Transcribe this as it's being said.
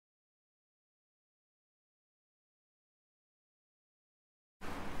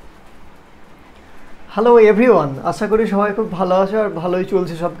Hello everyone, আশা করি সবাই খুব ভালো আছো আর ভালোই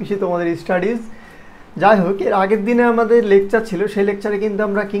চলছে সব কিছু তোমাদের স্টাডিজ। যাই হোক, এর আগের দিনে আমাদের লেকচার ছিল, সেই লেকচারে কিন্তু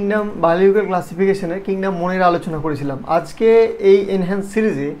আমরা কিংডম বায়োলজিক্যাল ক্লাসিফিকেশনে কিংডম মনের আলোচনা করেছিলাম। আজকে এই এনহ্যান্স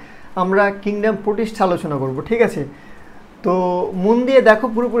সিরিজে আমরা কিংডম প্রোটিস্টা আলোচনা করব, ঠিক আছে? তো মন দিয়ে দেখো,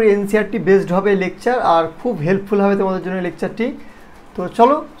 পুরোপুরি এনসিইআরটি বেসড হবে লেকচার আর খুব হেল্পফুল হবে তোমাদের জন্য লেকচারটি। তো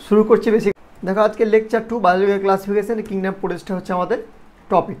চলো শুরু করছি। বেশি দেখো, আজকে lecture 2 biological classification kingdom Protista হচ্ছে আমাদের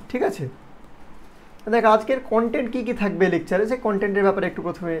টপিক, ঠিক আছে? দেখ আজকের কন্টেন্ট কী কী থাকবে লেকচারে, সেই কন্টেন্টের ব্যাপারে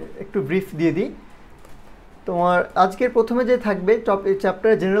প্রথমে একটু ব্রিফ দিয়ে দিই। তোমার আজকের প্রথমে যে থাকবে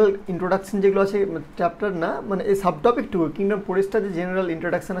চ্যাপ্টার জেনারেল ইন্ট্রোডাকশন যেগুলো আছে, চ্যাপ্টার না মানে এই সাবটপিকটুকু কিংডম প্রোটিস্টা যে জেনারেল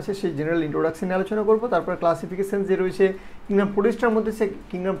ইন্ট্রোডাকশন আছে সেই জেনারেল ইন্ট্রোডাকশন নিয়ে আলোচনা করবো। তারপর ক্লাসিফিকেশন যে রয়েছে কিংডম প্রোটিস্টার মধ্যে, সেই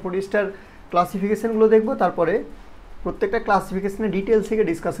কিংডম প্রোটিস্টার ক্লাসিফিকেশনগুলো দেখবো। তারপরে প্রত্যেকটা ক্লাসিফিকেশনের ডিটেলস থেকে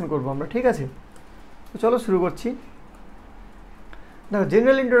ডিসকাশন করবো আমরা, ঠিক আছে? তো চলো শুরু করছি। দেখো,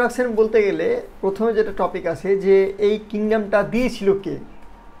 জেনারেল ইন্ট্রোডাকশন বলতে গেলে প্রথমে যেটা টপিক আছে যে এই কিংডমটা দিয়েছিল কে।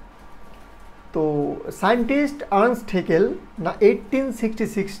 তো সায়েন্টিস্ট আর্নস্ট হেকেল না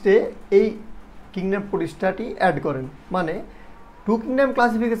 1866-এ এই কিংডম প্রোটিস্টাটি অ্যাড করেন। মানে 2 কিংডম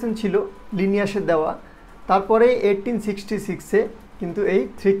ক্লাসিফিকেশন ছিল লিনিয়াসের দেওয়া, তারপরে 1866-এ কিন্তু এই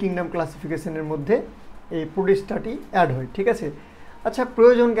 3 কিংডম ক্লাসিফিকেশনের মধ্যে এই প্রোটিস্টাটি অ্যাড হয়, ঠিক আছে? আচ্ছা,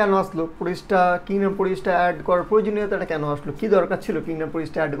 প্রয়োজন কেন আসলো কিংডম প্রোটিস্টা অ্যাড করার প্রয়োজনীয়তাটা কেন আসলো, কী দরকার ছিল কিংডম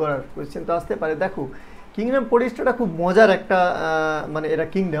প্রোটিস্টা অ্যাড করার? কোয়েশ্চেন তো আসতে পারে। দেখো, কিংডম প্রোটিস্টাটা খুব মজার একটা মানে এরা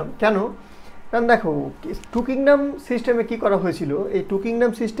কিংডম কেন, কারণ দেখো 2 কিংডম সিস্টেমে কী করা হয়েছিল, এই 2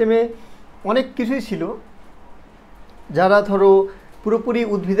 কিংডম সিস্টেমে অনেক কিছুই ছিল যারা ধরো পুরোপুরি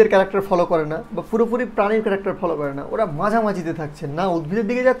উদ্ভিদের ক্যারেক্টার ফলো করে না বা পুরোপুরি প্রাণীর ক্যারেক্টার ফলো করে না, ওরা মাঝামাঝিতে থাকছে, না উদ্ভিদের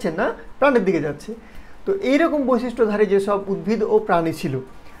দিকে যাচ্ছে না প্রাণীর দিকে যাচ্ছে। তো এইরকম বৈশিষ্ট্যধারী যেসব উদ্ভিদ ও প্রাণী ছিল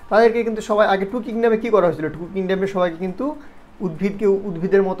তাদেরকে কিন্তু সবাই আগে 2 কিংডমে কী করা হয়েছিল, 2 কিংডমে সবাইকে কিন্তু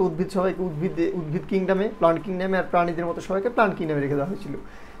উদ্ভিদের মতো সবাইকে উদ্ভিদ কিংডমে, প্লান্ট কিংডমে, আর প্রাণীদের মতো সবাইকে প্লান্ট কিংডমে রেখে দেওয়া হয়েছিল।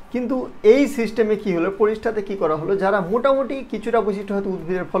 কিন্তু এই সিস্টেমে কী হলো, প্রোটিস্টাতে কী করা হলো, যারা মোটামুটি কিছুটা বৈশিষ্ট্য হয়তো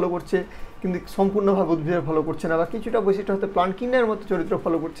উদ্ভিদের ফলো করছে কিন্তু সম্পূর্ণভাবে উদ্ভিদের ফলো করছে না, বা কিছুটা বৈশিষ্ট্য হয়তো প্লান্ট কিংডমের মতো চরিত্র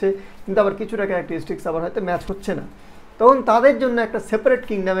ফলো করছে কিন্তু আবার কিছুটা ক্যারেক্টারিস্টিক্স আবার হয়তো ম্যাচ হচ্ছে না, তখন তাদের জন্য একটা সেপারেট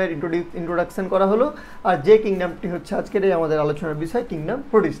কিংডমের ইন্ট্রোডাকশন করা হলো। আর যে কিংডমটি হচ্ছে আজকের এই আমাদের আলোচনার বিষয়, কিংডম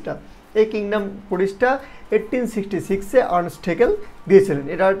প্রোটিস্টা। এই কিংডম প্রোটিস্টা 1866-এ আর্নস্ট হেকেল দিয়েছিলেন।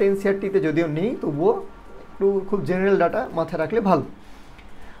 এটা এনসিইআরটিতে যদিও নেই, তবুও একটু খুব জেনারেল ডাটা মাথায় রাখলে ভালো।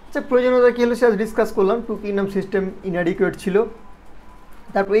 আচ্ছা, প্রয়োজনীয়তা কী হলো সেটা ডিসকাস করলাম। 2 কিংডম সিস্টেম ইনঅ্যাডিকুয়েট ছিল।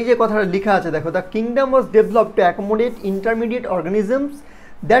 তারপর এই যে কথাটা লেখা আছে দেখো, the kingdom was developed to accommodate intermediate organisms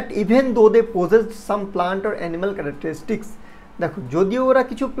that even though they পোজেসড some plant or animal characteristics. দেখো, যদিও ওরা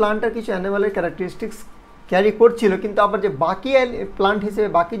কিছু প্লান্ট আর কিছু অ্যানিম্যালের ক্যারেক্টারিস্টিক্স ক্যারি করছিল, কিন্তু আবার যে বাকি প্লান্ট হিসেবে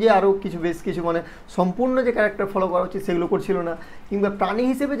বাকি যে আরও বেশ কিছু মানে সম্পূর্ণ যে ক্যারেক্টার ফলো করা উচিত সেগুলো করছিল না, কিংবা প্রাণী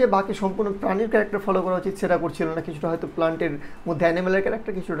হিসেবে যে বাকি সম্পূর্ণ প্রাণীর ক্যারেক্টার ফলো করা উচিত সেটা করছিল না। কিছুটা হয়তো প্লান্টের মধ্যে অ্যানিম্যালের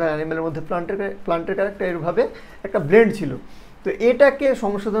ক্যারেক্টার, কিছুটা অ্যানিম্যালের মধ্যে প্লান্টের ক্যারেক্টার, এরভাবে একটা ব্লেন্ড ছিল। তো এটাকে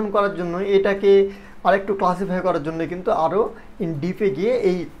সংশোধন করার জন্য, এটাকে আরেকটু ক্লাসিফাই করার জন্য কিন্তু আরও ইন ডিপে গিয়ে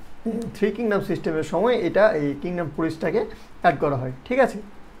এই 3 কিংডম সিস্টেমের সময় এই কিংডম প্রোটিস্টাকে অ্যাড করা হয়, ঠিক আছে?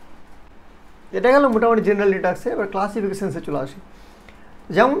 এটা গেল মোটামুটি জেনারেল ইন্ট্রোডাকশন। এবার ক্লাসিফিকেশনসে চলে আসি।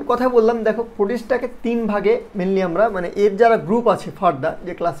 যেমন কথা বললাম, দেখো প্রোটিস্টাকে 3 ভাগে মেনলি আমরা, মানে এর যারা গ্রুপ আছে ফার্দার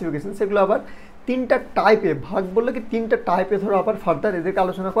যে ক্লাসিফিকেশন, সেগুলো আবার 3টা টাইপে ভাগ, বললে কি 3টা টাইপে ধরো আবার ফার্দার এদেরকে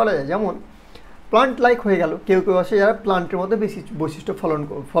আলোচনা করা যায়। যেমন প্লান্ট লাইক হয়ে গেল, কেউ আছে যারা প্লান্টের মধ্যে বেশি বৈশিষ্ট্য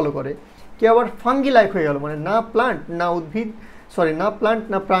ফলো করে। কেউ আবার ফাঙ্গি লাইক হয়ে গেল, মানে না প্লান্ট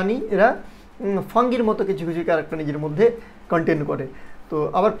না প্রাণী, এরা ফাঙ্গির মতো কিছু কিছু ক্যারেক্টার নিজের মধ্যে কন্টেন করে। তো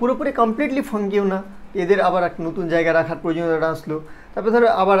আবার পুরোপুরি কমপ্লিটলি ফাঙ্গিও না, এদের আবার একটা নতুন জায়গায় রাখার প্রয়োজনীয়তা আসলো। তারপরে ধরো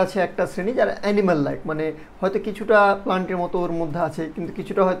আবার আছে একটা শ্রেণী যারা অ্যানিম্যাল লাইক, মানে হয়তো কিছুটা প্লান্টের মতো ওর মধ্যে আছে, কিন্তু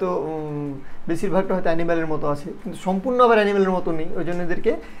কিছুটা হয়তো বেশিরভাগটা হয়তো অ্যানিম্যালের মতো আছে, কিন্তু সম্পূর্ণ আবার অ্যানিম্যালের মতো নেই, ওই জন্য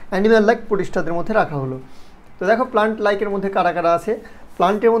এদেরকে অ্যানিম্যাল লাইক প্রোটিস্টাদের মধ্যে রাখা হলো। তো দেখো প্লান্ট লাইকের মধ্যে কারা কারা আছে।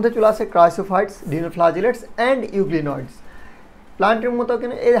 প্লান্টের মধ্যে চলে আসে ক্রাইসোফাইটস, ডিনোফ্লাজিলেটস অ্যান্ড ইউগ্লিনয়েডস। প্লান্টের মতো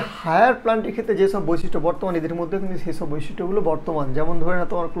কিন্তু এই হায়ার প্লান্টের ক্ষেত্রে যেসব বৈশিষ্ট্য বর্তমান, এদের মধ্যে কিন্তু সেসব বৈশিষ্ট্যগুলো বর্তমান। যেমন ধরে না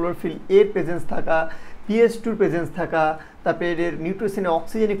তোমার ক্লোরোফিল এর প্রেজেন্স থাকা, PH2 প্রেজেন্স থাকা, তারপরে এর নিউট্রিশনে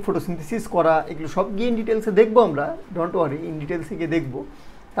অক্সিজেনিক ফটোসিনথেসিস করা, এগুলো সব গিয়ে ইন ডিটেলসে দেখবো আমরা, ডোন্ট ওয়ারি, ইন ডিটেলসে গিয়ে দেখবো।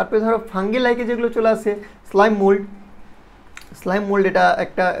 তারপরে ধরো ফাঙ্গি লাইকে যেগুলো চলে আসে, স্লাইম মোল্ড এটা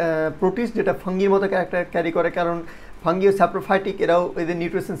একটা প্রোটিস্ট যেটা ফাঙ্গির মতো ক্যারেক্টার ক্যারি করে, কারণ ফাঙ্গিও স্যাপ্রোফাইটিক, এরাও এদের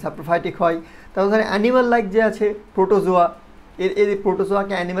নিউট্রিশন স্যাপ্রোফাইটিক হয়। তারপর ধরো অ্যানিম্যাল লাইক যে আছে প্রোটোজোয়া, এর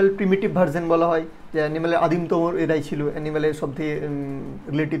প্রোটোজোয়াকে অ্যানিম্যাল প্রিমিটিভ ভার্সন বলা হয়, যে অ্যানিম্যালের আদিমতম এরাই ছিল, অ্যানিম্যালের সবথেকে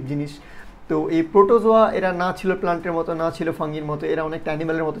রিলেটিভ জিনিস। তো এই প্রোটোজোয়া এরা না ছিল প্লান্টের মতো, না ছিল ফাঙ্গির মতো, এরা অনেকটা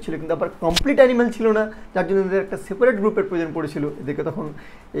অ্যানিম্যালের মতো ছিল, কিন্তু আবার কমপ্লিট অ্যানিম্যাল ছিল না, যার জন্য এদের একটা সেপারেট গ্রুপের প্রয়োজন পড়েছিল, এদেরকে তখন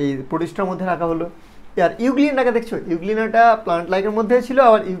এই প্রোটিস্টার মধ্যে রাখা হলো। আর ইউগ্লিনাটাকে দেখছো, ইউগ্লিনাটা প্লান্ট লাইকের মধ্যে ছিল,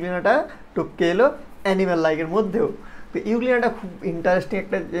 আবার ইউগ্লিনাটা টপকে এলো অ্যানিম্যাল লাইকের মধ্যেও। তো ইউগ্লিনাটা খুব ইন্টারেস্টিং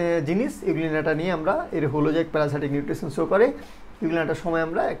একটা জিনিস। ইউগ্লিনাটা নিয়ে আমরা এর হোলোজেক প্যারাসাইটিক নিউট্রিশন শো করে। ইউগ্লিনাটার সময়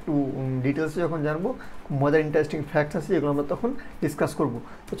আমরা একটু ডিটেলসে যখন জানবো, খুব মজার ইন্টারেস্টিং ফ্যাক্টস আছে যেগুলো আমরা তখন ডিসকাস করব।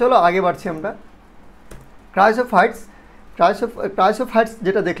 তো চলো আগে বাড়ছি আমরা। ক্রায়োসোফাইটস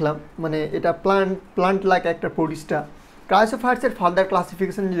যেটা দেখলাম, মানে এটা প্লান্ট লাইক একটা প্রোটিস্টা। ক্রায়োসোফাইটসের ফার্দার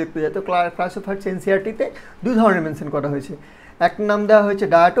ক্লাসিফিকেশন যদি দেখতে যাই, তো ক্রায়োসোফাইটস এনসিইআরটিতে দুই ধরনের মেনশন করা হয়েছে। একটা নাম দেওয়া হয়েছে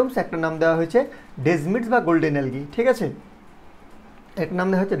ডায়াটমস, একটা নাম দেওয়া হয়েছে ডেজমিডস বা গোল্ডেন অ্যালগি। ঠিক আছে, একটা নাম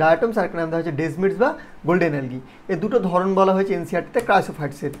দেওয়া হচ্ছে ডায়াটমস আর একটা নাম দেওয়া হচ্ছে ডেজমিডস বা গোল্ডেন অ্যালগি। এই দুটো ধরন বলা হয়েছে এনসিইআরটিতে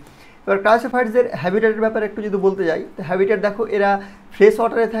ক্রায়োসোফাইটসের। এবার ক্রায়োসোফাইটসের হ্যাবিটেটের ব্যাপারে একটু যদি বলতে যাই, তো হ্যাবিটেট দেখো, এরা ফ্রেশ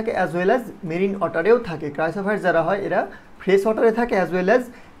ওয়াটারে থাকে অ্যাজ ওয়েল অ্যাজ মেরিন ওয়াটারেও থাকে। ক্রায়োসোফাইটস যারা হয় এরা ফ্রেশ ওয়াটারে থাকে অ্যাজ ওয়েল অ্যাজ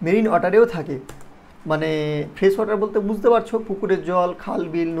মেরিন ওয়াটারেও থাকে। মানে ফ্রেশ ওয়াটার বলতে বুঝতে পারছো, পুকুরের জল, খাল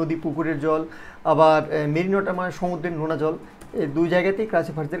বিল নদী পুকুরের জল, আবার মেরিন ওয়াটার মানে সমুদ্রের নোনা জল, এই দুই জায়গাতেই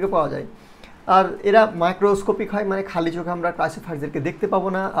ক্রায়োসোফাইটসদেরকে পাওয়া যায়। আর এরা মাইক্রোস্কোপিক হয়, মানে খালি চোখে আমরা ক্রায়োসোফাইটসদেরকে দেখতে পাবো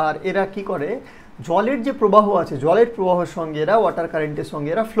না। আর এরা কি করে, জলের যে প্রবাহ আছে, জলের প্রবাহের সঙ্গে এরা ওয়াটার কারেন্টের সঙ্গে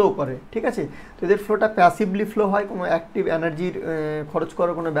এরা ফ্লো করে। ঠিক আছে, তো এদের ফ্লোটা প্যাসিভলি ফ্লো হয়, কোনো অ্যাক্টিভ এনার্জির খরচ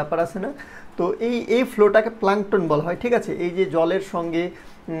করার কোনো ব্যাপার আসে না। তো এই ফ্লোটাকে প্লাঙ্কটন বলা হয়। ঠিক আছে, এই যে জলের সঙ্গে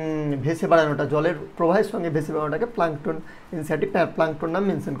ভেসে বেড়ানোটা, জলের প্রবাহের সঙ্গে ভেসে বেড়ানোটাকে প্লাঙ্কটন, এনসিইআরটি প্লাঙ্কটন নাম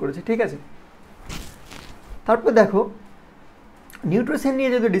মেনশন করেছে। ঠিক আছে, তারপর দেখো নিউট্রিশন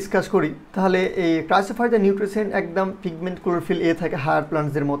নিয়ে যদি ডিসকাস করি, তাহলে এই ক্রায়োসোফাইটসের নিউট্রিশন একদম পিগমেন্ট ক্লোরোফিল এ থাকে হায়ার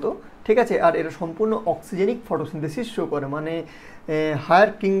প্লান্টসদের মতো। ঠিক আছে, আর এরা সম্পূর্ণ অক্সিজেনিক ফটোসিনথেসিস শো করে। মানে হায়ার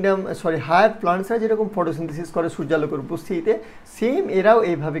প্লান্টসরা যেরকম ফটোসিনথেসিস করে সূর্যালোকের উপস্থিতিতে, সেম এরাও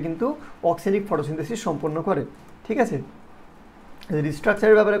এইভাবে কিন্তু অক্সিজেনিক ফটোসিনথেসিস সম্পন্ন করে। ঠিক আছে,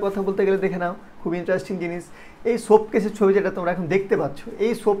 রিস্ট্রাকচারের ব্যাপারে কথা বলতে গেলে দেখে নাও, খুব ইন্টারেস্টিং জিনিস। এই সোপ কেসের ছবি যেটা তোমরা এখন দেখতে পাচ্ছ,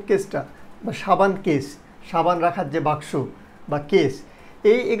 এই সোপ কেসটা বা সাবান কেস, সাবান রাখার যে বাক্স বা কেস,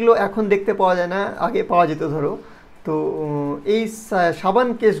 এগুলো এখন দেখতে পাওয়া যায় না, আগে পাওয়া যেত ধরো। তো এই সাবান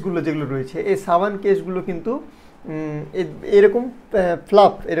কেসগুলো যেগুলো রয়েছে, এই সাবান কেসগুলো কিন্তু এরকম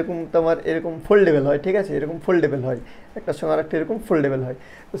ফ্লাপ, এরকম তোমার এরকম ফোল্ডেবল হয়। ঠিক আছে, এরকম ফোল্ডেবল হয়, একটার সঙ্গে আরেকটা এরকম ফোল্ডেবল হয়।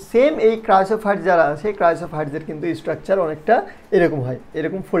 তো সেম এই ক্রায়োসোফাইটস যারা আছে, ক্রায়োসোফাইটসদের কিন্তু স্ট্রাকচার অনেকটা এরকম হয়,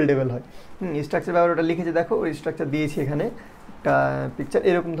 এরকম ফোল্ডেবল হয়। স্ট্রাকচার ব্যাপারে ওটা লিখেছে দেখো, ওই স্ট্রাকচার দিয়েছি এখানে একটা পিকচার,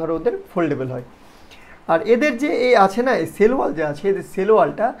 এরকম ধরো ওদের ফোল্ডেবল হয়। আর এদের যে এই আছে না, এই সেল ওয়াল যে আছে, এদের সেল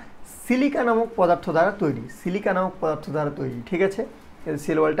ওয়ালটা সিলিকা নামক পদার্থ দ্বারা তৈরি, সিলিকা নামক পদার্থ দ্বারা তৈরি। ঠিক আছে,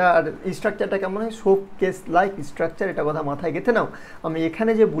 সেল ওয়ালটা। আর স্ট্রাকচারটা কেমন হয়, সোপ কেস লাইক স্ট্রাকচার, এটা কথা মাথায় গেঁথে নাও। আমি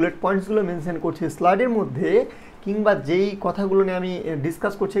এখানে যে বুলেট পয়েন্টসগুলো মেনশন করছি স্লাইডের মধ্যে, কিংবা যেই কথাগুলো নিয়ে আমি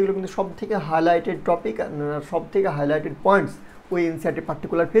ডিসকাস করছি, এগুলো কিন্তু সব থেকে হাইলাইটেড টপিক, সব থেকে হাইলাইটেড পয়েন্টস ওই এনসিইআরটি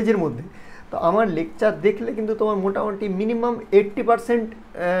পার্টিকুলার পেজের মধ্যে। তো আমার লেকচার দেখলে কিন্তু তোমার মোটামুটি মিনিমাম 80%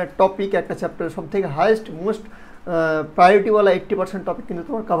 টপিক, একটা চ্যাপ্টার সব থেকে হায়েস্ট মোস্ট প্রায়োরিটিওয়ালা 80% টপিক কিন্তু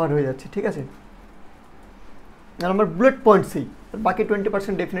তোমার কভার হয়ে যাচ্ছে। ঠিক আছে, আর আমার বুলেট পয়েন্টসই, বাকি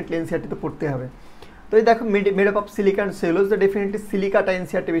 20% ডেফিনেটলি এনসিইআরটিতে পড়তে হবে। তো এই দেখো, made up of silica and cellulose, তো ডেফিনেটলি সিলিকাটা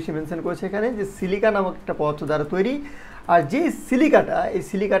এনসিইআরটি বেশি মেনশন করেছে এখানে, যে সিলিকা নামক একটা পদার্থ দ্বারা তৈরি। আর যে সিলিকাটা, এই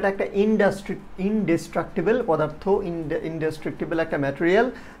সিলিকাটা একটা ইনডেস্ট্রাক্টিবল পদার্থ, ইনডেস্ট্রাক্টিবল একটা ম্যাটেরিয়াল,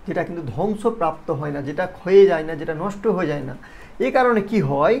 যেটা কিন্তু ধ্বংসপ্রাপ্ত হয় না, যেটা ক্ষয়ে যায় না, যেটা নষ্ট হয়ে যায় না। এই কারণে কি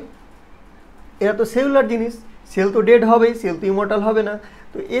হয়, এরা তো সেলুলার জিনিস, সেল তো ডেড হবেই, সেল তো ইমর্টাল হবে না।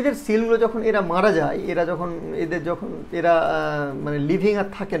 তো এদের সেলগুলো যখন এরা মারা যায়, এরা মানে লিভিং আর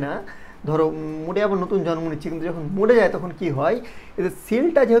থাকে না, ধরো মরে আবার নতুন জন্ম নিচ্ছে, কিন্তু যখন মরে যায় তখন কি হয়, এদের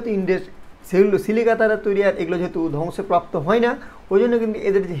সেলটা যেহেতু সিলিকা দ্বারা তৈরি, আর এগুলো যেহেতু ধ্বংসপ্রাপ্ত হয় না, ওই জন্য কিন্তু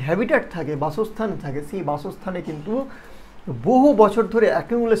এদের যে হ্যাবিটাট থাকে, বাসস্থান থাকে, সেই বাসস্থানে কিন্তু বহু বছর ধরে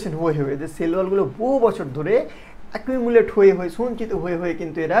অ্যাকিউমুলেশন হয়ে এদের সেল ওয়ালগুলো বহু বছর ধরে অ্যাকিউমুলেট হয়ে সঞ্চিত হয়ে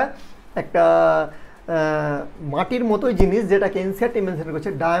কিন্তু এরা একটা মাটির মতোই জিনিস, যেটাকে এনসিইআরটি মেনশন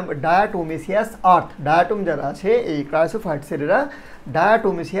করছে ডায়াটোমেসিয়াস আর্থ। ডায়াটোম যারা আছে এই ক্রায়োসোফাইটসের, এরা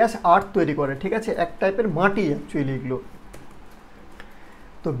ডায়াটোমেসিয়াস আর্থ তৈরি করে। ঠিক আছে, এক টাইপের মাটি অ্যাকচুয়ালি এগুলো।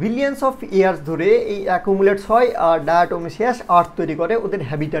 তো বিলিয়ন্স অফ ইয়ার্স ধরে এই অ্যাকুমুলেটস হয় আর ডায়াটোমেসিয়াস আর্থ তৈরি করে ওদের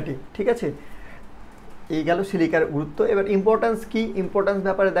হ্যাবিটাটে। ঠিক আছে, এই গেল সিলিকার গুরুত্ব। এবার ইম্পর্টেন্স কি, ইম্পর্টেন্স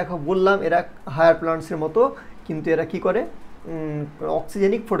ব্যাপারে দেখো বললাম, এরা হায়ার প্লান্টসের মতো, কিন্তু এরা কি করে,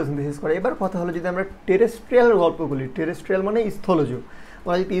 অক্সিজেনিক ফটোসিনথেসিস করে। এবার কথা হলো, যদি আমরা টেরেস্ট্রিয়াল গল্প বলি, টেরেস্ট্রিয়াল মানে স্থলজ,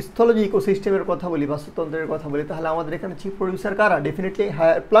 আমরা যদি স্থলজ ইকোসিস্টেমের কথা বলি, বাস্তুতন্ত্রের কথা বলি, তাহলে আমাদের এখানে চিফ প্রডিউসার কারা, ডেফিনেটলি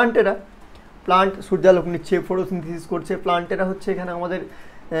হায়ার প্লান্টেরা। প্লান্ট সূর্যালোক নিচ্ছে, ফটোসিনথেসিস করছে, প্লান্টেরা হচ্ছে এখানে আমাদের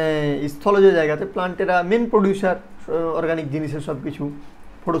স্থলজ জায়গাতে প্লান্টেরা মেন প্রডিউসার, অর্গানিক জিনিসের সব কিছু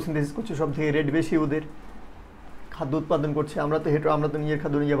ফটোসিনথেসিস করছে, সব থেকে রেট বেশি ওদের, খাদ্য উৎপাদন করছে। আমরা তো নিজের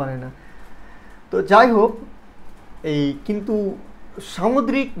খাদ্য নিজে বানাই না। তো যাই হোক, কিন্তু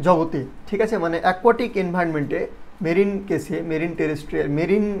সামুদ্রিক জগতে, ঠিক আছে, মানে অ্যাকোয়াটিক এনভায়রনমেন্টে, মেরিন কেসে, মেরিন টেরেস্ট্রিয়াল,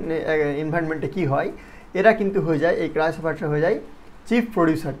 মেরিন এনভায়রনমেন্টে কী হয়, এরা কিন্তু হয়ে যায়, এই ক্রায়োসোফাইটসরা হয়ে যায় চিফ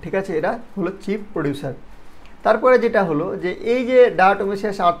প্রডিউসার, ঠিক আছে, এরা হলো চিফ প্রডিউসার। তারপরে যেটা হলো যে এই যে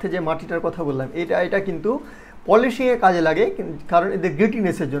ডায়াটোমেসিয়াস আর্থে যে মাটিটার কথা বললাম, এটা কিন্তু পলিশিংয়ে কাজে লাগে, কারণ এদের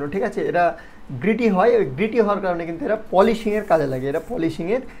গ্রিটিনেসের জন্য, ঠিক আছে, এরা গ্রিটি হয়, ওই গ্রিটি হওয়ার কারণে কিন্তু এরা পলিশিংয়ের কাজে লাগে, এরা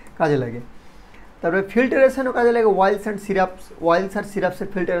পলিশিংয়ের কাজে লাগে। তারপরে ফিল্টারেশনও কাজে লাগে, ওয়াইলস আর সিরাপসের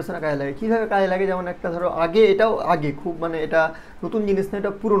ফিল্টারেশনও কাজে লাগে। কীভাবে কাজে লাগে, যেমন একটা ধরো এটাও আগে খুব, মানে এটা নতুন জিনিস না,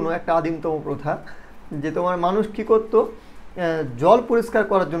 এটা পুরনো একটা আদিমতম প্রথা, যে তোমার মানুষ কী করতো, জল পরিষ্কার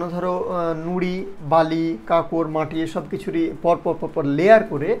করার জন্য ধরো নুড়ি, বালি, কাঁকড়, মাটি এসব কিছুরই পর লেয়ার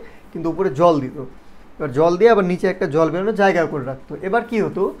করে কিন্তু উপরে জল দিত। এবার জল দিয়ে আবার নিচে একটা জল বেরোনোর জায়গা করে রাখতো। এবার কি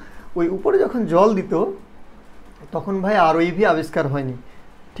হতো, ওই উপরে যখন জল দিত তখন ভাই আরওইভি আবিষ্কার হয়নি,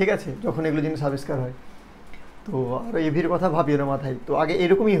 ঠিক আছে, যখন এগুলো জিনিস আবিষ্কার হয়, তো আরওইভির কথা ভাবিও না মাথায়। তো আগে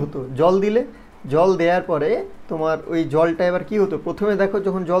এরকমই হতো, জল দিলে, জল দেওয়ার পরে তোমার ওই জলটা এবার কী হতো, প্রথমে দেখো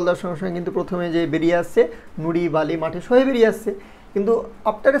যখন জল দেওয়ার সঙ্গে সঙ্গে কিন্তু প্রথমে যে বেরিয়ে আসছে নুড়ি, বালি, মাটি সবই বেরিয়ে আসছে, কিন্তু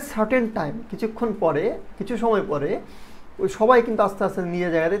আফটার এ সার্টেন টাইম, কিছুক্ষণ পরে, কিছু সময় পরে ওই সবাই কিন্তু আস্তে আস্তে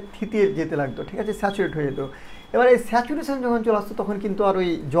নিজের জায়গাতে থিতিয়ে যেতে লাগতো, ঠিক আছে, স্যাচুরেট হয়ে যেত। এবার এই স্যাচুরেশন যখন চলে আসতো তখন কিন্তু আর ওই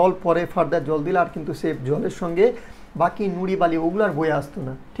জল পরে ফার্দার জল দিলে আর কিন্তু সে জলের সঙ্গে বাকি নুড়ি, বালি ওগুলো আর বয়ে আসতো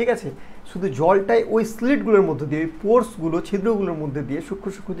না, ঠিক আছে, শুধু জলটাই ওই স্লিটগুলোর মধ্যে দিয়ে, ওই পোর্সগুলো, ছিদ্রগুলোর মধ্যে দিয়ে, সূক্ষ্ম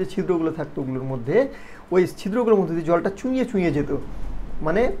সূক্ষ্ম যে ছিদ্রগুলো থাকতো ওগুলোর মধ্যে, ওই ছিদ্রগুলোর মধ্যে দিয়ে জলটা চুঁইয়ে যেত,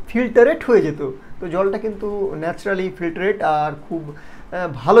 মানে ফিল্টারেট হয়ে যেত। তো জলটা কিন্তু ন্যাচারালি ফিল্টারেট আর খুব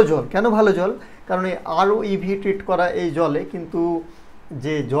ভালো জল। কেন ভালো জল, কারণ এই আরওইভি ট্রিট করা এই জলে কিন্তু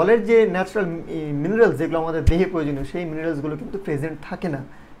যে জলের যে ন্যাচারাল মিনারেলস যেগুলো আমাদের দেহে প্রয়োজনীয়, সেই মিনারেলসগুলো কিন্তু প্রেজেন্ট থাকে না,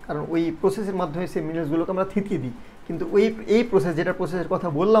 কারণ ওই প্রসেসের মাধ্যমে সেই মিনারেলসগুলোকে আমরা থিতিয়ে দিই। কিন্তু এই প্রসেস, যেটা প্রসেসের কথা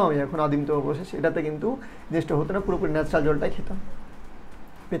বললাম আমি এখন, আদিমতম প্রসেস, এটাতে কিন্তু জিনিসটা হতো না, পুরোপুরি ন্যাচারাল জলটাই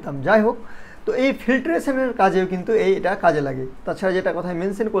পেতাম। যাই হোক, তো এই ফিল্টারেশনের কাজেও কিন্তু এটা কাজে লাগে। তাছাড়া যেটা কথা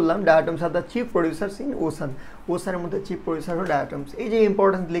মেনশন করলাম, ডায়াটমস are the chief producers in ওশানের মধ্যে চিফ প্রডিউসার হল ডায়াটমস। এই যে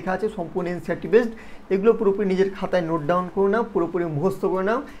ইম্পর্টেন্স লেখা আছে সম্পূর্ণ এনসিইআরটি বেসড, এগুলো পুরোপুরি নিজের খাতায় নোট ডাউন করে নাও, পুরোপুরি মুখস্থ করে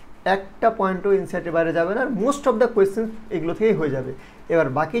নাও, একটা পয়েন্টও এনসিইআরটির বাইরে যাবে না, আর মোস্ট অফ দ্য কোয়েশ্চেন্স এগুলো থেকেই হয়ে যাবে। এবার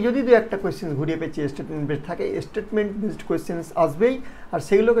বাকি যদি দু একটা কোয়েশ্চেন ঘুরিয়ে পেয়েছি স্টেটমেন্ট বেসড থাকে, স্টেটমেন্ট বেসড কোয়েশ্চেন্স আসবেই, আর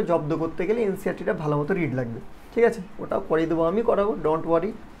সেগুলোকে জব্দ করতে গেলে এনসিইআরটিটা ভালো মতো রিড লাগবে, ঠিক আছে, ওটাও করিয়ে দেবো, আমি করাবো, ডোন্ট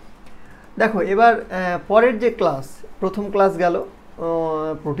ওয়ারি। দেখো এবার পরের যে ক্লাস, প্রথম ক্লাস গেল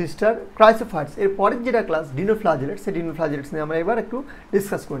প্রোটিস্টার, ক্রায়োসোফাইটস, এর পরের যেটা ক্লাস ডিনোফ্লাজেলেটস, সেই ডিনোফ্লাজেলেটস নিয়ে আমরা এবার একটু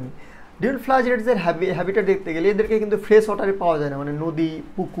ডিসকাস করি। ডিনোফ্লাজেলেটসের হ্যাবিটেট দেখতে গেলে এদেরকে কিন্তু ফ্রেশ ওয়াটারে পাওয়া যায় না, মানে নদী,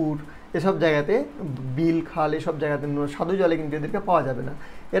 পুকুর এসব জায়গাতে, বিল, খাল এসব জায়গাতে, স্বাদু জলে কিন্তু এদেরকে পাওয়া যাবে না।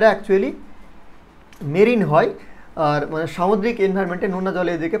 এরা অ্যাকচুয়ালি মেরিন হয়, আর মানে সামুদ্রিক এনভায়রনমেন্টে নোনা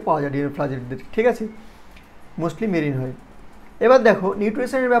জলে এদেরকে পাওয়া যায় ডিনোফ্লাজেলেটদের, ঠিক আছে, মোস্টলি মেরিন হয়। এবার দেখো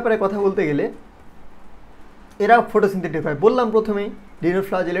নিউট্রিশনের ব্যাপারে কথা বলতে গেলে এরা ফটোসিনথেটিক হয়, বললাম প্রথমেই,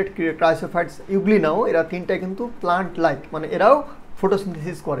 ডিনোফ্লাজেলেট, ক্রায়োসোফাইটস, ইউগ্লিনাও, এরা তিনটা কিন্তু প্লান্ট লাইক, মানে এরাও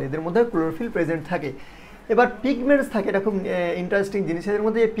ফটোসিনথেসিস করে, এদের মধ্যে ক্লোরোফিল প্রেজেন্ট থাকে। এবার পিগমেন্টস থাকে, এটা খুব ইন্টারেস্টিং জিনিস, এদের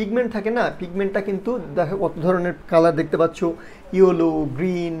মধ্যে যে পিগমেন্ট থাকে না, পিগমেন্টটা কিন্তু দেখো কত ধরনের কালার দেখতে পাচ্ছ, yellow,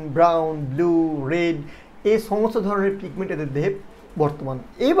 green, brown, blue, red, এই সমস্ত ধরনের পিগমেন্ট এদের দেহে বর্তমান।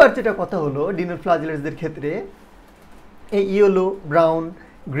 এইবার যেটা কথা হলো ডিনোফ্লাজেলেটসদের ক্ষেত্রে, এই yellow, brown,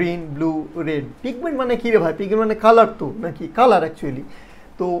 green, blue, red pigment মানে কী রে ভাই, পিগমেন্ট মানে কালার তো নাকি, কালার অ্যাকচুয়ালি।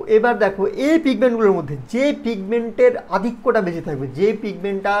 তো এবার দেখো এই পিগমেন্টগুলোর মধ্যে যে পিগমেন্টের আধিক্যটা বেশি থাকবে, যে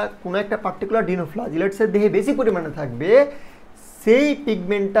পিগমেন্টটা কোনো একটা পার্টিকুলার ডিনোফ্লাজেলেটসের দেহে বেশি পরিমাণে থাকবে, সেই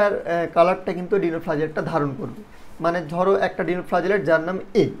পিগমেন্টটার কালারটা কিন্তু ডিনোফ্লাজেলেটটা ধারণ করবে। মানে ধরো একটা ডিনোফ্লাজেলেট যার নাম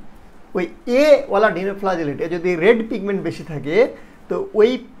এ, ওই এ ওয়ালা ডিনোফ্লাজেলেটে যদি রেড পিগমেন্ট বেশি থাকে, তো ওই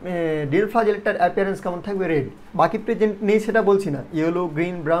ডিনোফ্লাজেলেটটার অ্যাপিয়ারেন্স কেমন থাকবে, রেড। বাকি প্রেজেন্ট নেই সেটা বলছি না, ইয়েলো,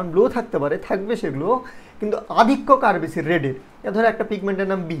 গ্রিন, ব্রাউন, ব্লু থাকতে পারে, থাকবে সেগুলো, কিন্তু আধিক্য কার বেশি, রেডের। ধরো একটা পিগমেন্টের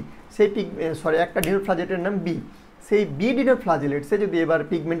নাম বি, সেই একটা ডিনোফ্লাজেলেটের নাম বি, সেই বি ডিনোফ্লাজেলেটসে যদি এবার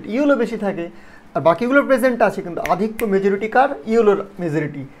পিগমেন্ট ইয়েলো বেশি থাকে, আর বাকিগুলোর প্রেজেন্ট আছে কিন্তু আধিক্য মেজরিটি কার, ইয়েলোর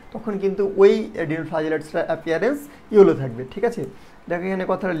মেজরিটি, তখন কিন্তু ওই ডিনোফ্লাজেলেটসটার অ্যাপিয়ারেন্স ইয়েলো থাকবে, ঠিক আছে। দেখো এখানে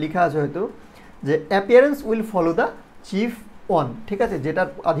কথাটা লেখা আছে হয়তো, যে appearance will follow the chief one, ঠিক আছে, যেটার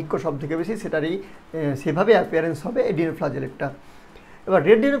আধিক্য সব থেকে বেশি সেটারই সেভাবে অ্যাপিয়ারেন্স হবে এই ডিনোফ্লাজেলেটটা। এবার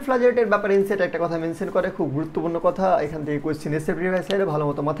রেড ডিনোফ্লাজেলেটের ব্যাপারে এনসিইআরটি একটা কথা মেনশন করে, খুব গুরুত্বপূর্ণ কথা, এখান থেকে কোয়েশ্চেন এসে প্রিভিয়াস ইয়ারে ভালো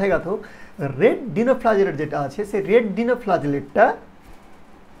মতো মাথায় গাঁথো। রেড ডিনোফ্লাজেলেট যেটা আছে, সেই রেড ডিনোফ্লাজেলেটটা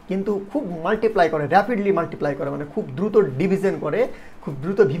কিন্তু খুব মাল্টিপ্লাই করে, র্যাপিডলি মাল্টিপ্লাই করে, মানে খুব দ্রুত ডিভিশন করে, খুব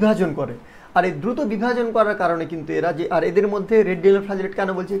দ্রুত বিভাজন করে। আর এই দ্রুত বিভাজন করার কারণে কিন্তু এরা যে, আর এদের মধ্যে রেড ডিনোফ্লাজেলেট কেন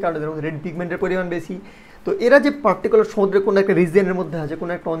বলছি, কারণ এদের মধ্যে রেড পিগমেন্টের পরিমাণ বেশি। তো এরা যে পার্টিকুলার সমুদ্রের কোনো একটা রিজিয়নের মধ্যে আছে,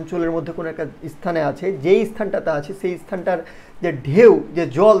 কোনো একটা অঞ্চলের মধ্যে কোনো একটা স্থানে আছে, যেই স্থানটাতে আছে সেই স্থানটার যে ঢেউ, যে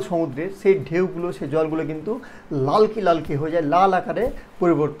জল সমুদ্রের, সেই ঢেউগুলো, সেই জলগুলো কিন্তু লালকি হয়ে যায়, লাল আকারে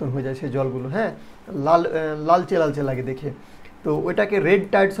পরিবর্তন হয়ে যায় সেই জলগুলো, হ্যাঁ, লালচে লাগে দেখে। তো ওইটাকে রেড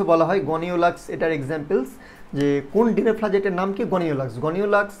টাইডসও বলা হয়। গনিওলাক্স এটার এক্সাম্পলস। যে কোন ডিনোফ্লাজেটের নাম কি?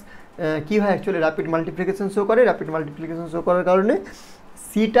 গনিওলাক্স কী হয় অ্যাকচুয়ালি? র্যাপিড মাল্টিপ্লিকেশন শো করে। র্যাপিড মাল্টিপ্লিকেশন শো করার কারণে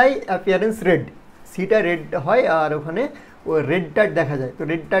সিটাই অ্যাপিয়ারেন্স রেড, সিটা রেড হয় আর ওখানে ও রেড টাইড দেখা যায়। তো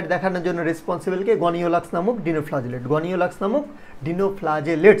রেড টাইড দেখানোর জন্য রেসপন্সিবলকে গনিওলাক্স নামক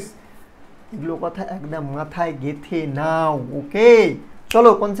ডিনোফ্লাজেলেটস। এগুলো কথা একদম মাথায় গেঁথে নাও, ওকে? চলো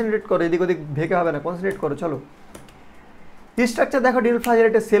কনসেন্ট্রেট করো, এদিক ওদিক ভেঙে হবে না, কনসেন্ট্রেট করো। চলো, স্ট্রাকচার দেখো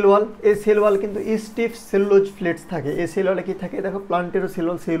ডিনোফ্লাজেলেটের সেল ওয়াল। এই সেল ওয়াল কিন্তু স্টিফ সেলুলোজ প্লেটস থাকে। এই সেল ওয়ালে কী থাকে দেখো? প্লান্টেরও সেল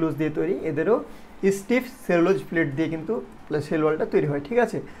ওয়াল সেলুলোজ দিয়ে তৈরি, এদেরও স্টিফ সেলুলোজ প্লেট দিয়ে কিন্তু সেল ওয়ালটা তৈরি হয়, ঠিক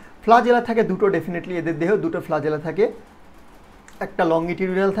আছে? ফ্লাজেলা থাকে দুটো, ডেফিনেটলি এদের দেহেও দুটো ফ্লাজেলা থাকে, একটা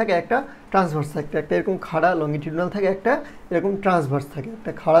লংগিটিউডিনাল থাকে, একটা ট্রান্সভার্স থাকে। একটা এরকম খাড়া লংগিটিউডিনাল থাকে, একটা এরকম ট্রান্সভার্স থাকে।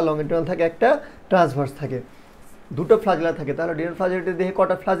 একটা খাড়া লংগিটিউডিনাল থাকে, একটা ট্রান্সভার্স থাকে, দুটো ফ্লাজেলা থাকে। তাহলে ডিনোফ্লাজেলেটের দেহে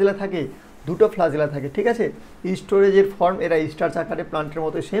কটা ফ্লাজেলা থাকে? দুটো ফ্লাজেলা থাকে, ঠিক আছে? স্টোরেজের ফর্ম, এরা স্টার্চ আকারে, প্লান্টের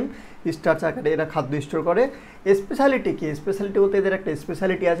মতো সেম স্টার্চ আকারে এরা খাদ্য স্টোর করে। স্পেশালিটি কি? স্পেশালিটি বলতে এদের একটা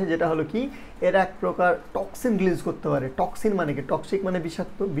স্পেশালিটি আছে, যেটা হলো কি, এরা এক প্রকার টক্সিন রিলিজ করতে পারে। টক্সিন মানে কি? টক্সিক মানে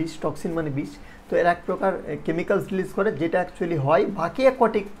বিষাক্ত, বিষ, টক্সিন মানে বিষ। তো এরা এক প্রকার কেমিক্যালস রিলিজ করে, যেটা অ্যাকচুয়ালি হয় বাকি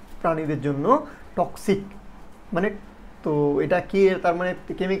অ্যাকোয়াটিক প্রাণীদের জন্য টক্সিক। মানে তো এটা কি, তার মানে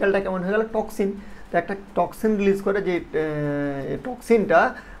কেমিক্যালটা কেমন হয়ে গেল? টক্সিন। তো একটা টক্সিন রিলিজ করে, যে টক্সিনটা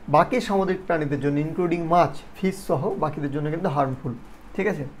বাকি সামুদ্রিক প্রাণীদের জন্য, ইনক্লুডিং মাছ, ফিশ সহ বাকিদের জন্য কিন্তু হার্মফুল, ঠিক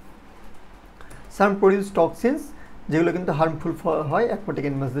আছে? সাম প্রডিউস টক্সিনস, যেগুলো কিন্তু হার্মফুল হয় অ্যাকোয়াটিক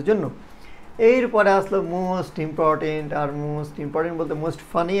অ্যানিমালসদের জন্য। এরপরে আসলো মোস্ট ইম্পর্টেন্ট বলতে মোস্ট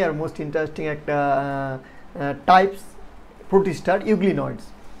ফানি আর মোস্ট ইন্টারেস্টিং একটা টাইপস প্রোটিস্টার, ইউগ্লিনয়েডস।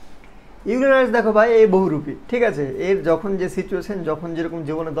 দেখো ভাই, এই বহুরূপী, ঠিক আছে? এর যখন যে সিচুয়েশন, যখন যেরকম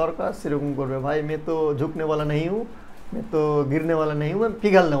জীবনে দরকার সেরকম করবে ভাই। মে তো ঝুঁকনে वाला नहीं हूँ, मैं तो गिरने वाला नहीं हूँ, मैं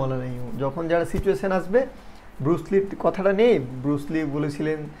पिघलने वाला नहीं हूँ। যখন যারা সিচুয়েশন আসবে, ব্রুসলির কথাটা নেই, ব্রুসলি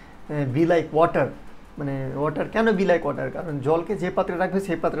বলেছিলেন বি লাইক ওয়াটার। মানে ওয়াটার কেন বি লাইক ওয়াটার? কারণ জলকে যে পাত্রে রাখবে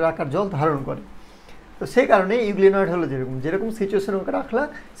সেই পাত্রে রাখার জল ধারণ করে। তো সেই কারণে ইউগ্লিনয়েড হলো যেরকম সিচুয়েশন ওকে রাখলা,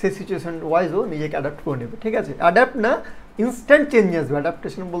 সেই সিচুয়েশন ওয়াইজ ও নিজেকে অ্যাডাপ্ট করে নেবে, ঠিক আছে? অ্যাডাপ্ট না, ইনস্ট্যান্ট চেঞ্জ আসবে।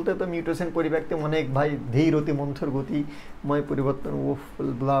 অ্যাডাপ্টেশন বলতে তো মিউটেশন, পরিব্যক্তি, অনেক ভাই ধীর অতি মন্থর গতিময় পরিবর্তন, ও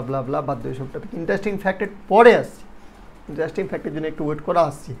ব্লা ব্লা ব্লা, বাধ্য এসবটা। ইন্টারেস্টিং ফ্যাক্টের পরে আসছি, ইন্টারেস্টিং ফ্যাক্টের জন্য একটু ওয়েট করা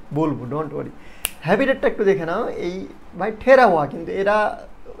আসছি, বলবো, ডোন্ট ওয়ারি। হ্যাবিটেটটা একটু দেখে নাও। এই ভাই ঠেরা হওয়া, কিন্তু এরা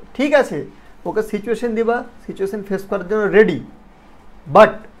ঠিক আছে, ওকে সিচুয়েশন দিবা, সিচুয়েশন ফেস করার জন্য রেডি,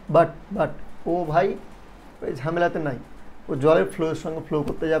 বাট ও ভাই ওই ঝামেলাতে নাই। ও জলের ফ্লোর সঙ্গে ফ্লো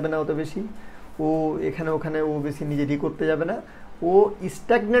করতে যাবে না অত বেশি, ও এখানে ওখানে ও বেশি নিজেরই করতে যাবে না। ও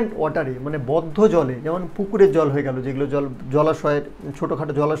স্ট্যাগন্যান্ট ওয়াটারে, মানে বদ্ধ জলে, যেমন পুকুরের জল হয়ে গেল, যেগুলো জলাশয়ের,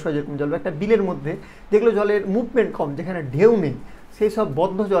 ছোটোখাটো জলাশয় যেরকম জল, একটা বিলের মধ্যে যেগুলো জলের মুভমেন্ট কম, যেখানে ঢেউ নেই, সেই সব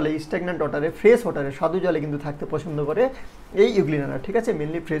বদ্ধ জলে, স্ট্যাগন্যান্ট ওয়াটারে, ফ্রেশ ওয়াটারে, স্বাদু জলে কিন্তু থাকতে পছন্দ করে এই ইউগ্লিনারা, ঠিক আছে?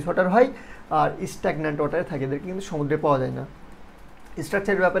 মেনলি ফ্রেশ ওয়াটার হয় আর স্ট্যাগন্যান্ট ওয়াটারে থাকে, এদেরকে কিন্তু সমুদ্রে পাওয়া যায় না।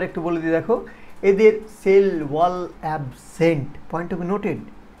 স্ট্রাকচারের ব্যাপারে একটু বলে দিই, দেখো এদের cell wall absent, point two be noted.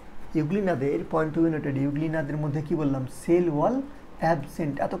 ইউগ্লিনাদের point two be noted, ইউগ্লিনাদের মধ্যে কি বললাম? Cell wall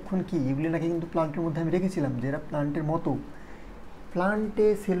absent. এতক্ষণ কি ইউগ্লিনাকে কিন্তু প্লান্টের মধ্যে আমি রেখেছিলাম, যেটা প্লান্টের মতো, প্লান্টে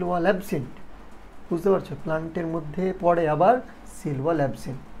সেল ওয়াল অ্যাবসেন্ট, বুঝতে পারছো? প্লান্টের মধ্যে পড়ে আবার সেল ওয়াল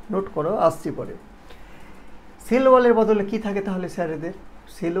অ্যাবসেন্ট, নোট করো, আসছি পরে। সেল ওয়ালের বদলে কি থাকে তাহলে স্যার এদের?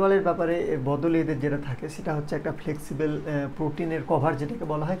 সেল ওয়ালের ব্যাপারে এর বদলে এদের যেটা থাকে সেটা হচ্ছে একটা ফ্লেক্সিবল প্রোটিনের কভার, যেটাকে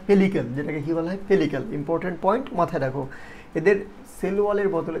বলা হয় পেলিকেল। যেটাকে কি বলা হয়? পেলিকেল। ইম্পর্টেন্ট পয়েন্ট, মাথায় রাখো। এদের সেল ওয়ালের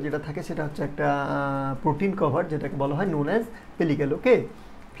বদলে যেটা থাকে সেটা হচ্ছে একটা প্রোটিন কভার, যেটাকে বলা হয় নোন অ্যাজ পেলিকেল, ওকে?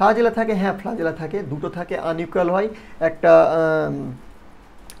 ফ্লাজেলা থাকে, হ্যাঁ ফ্লাজেলা থাকে, দুটো থাকে, আনইকুয়াল হয়, একটা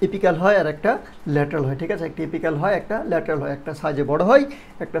এপিক্যাল হয় আর একটা ল্যাটারাল হয়, ঠিক আছে? একটা এপিক্যাল হয়, একটা ল্যাটারাল হয়, একটা সাইজে বড় হয়,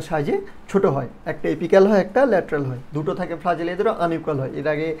 একটা সাইজে ছোট হয়, একটা এপিক্যাল হয়, একটা ল্যাটারাল হয়, দুটো থাকে ফ্লাজেলা, এদেরও আনইকুয়াল হয়। এর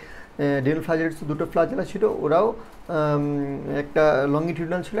আগে ডিনোফ্লাজেলেটস দুটো ফ্লাজেলা ছিল, ওরাও একটা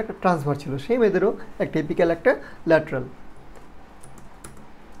লংগিটিউডিনাল ছিল, একটা ট্রান্সভার ছিল, সেম এদেরও একটা এপিক্যাল, একটা ল্যাটারাল।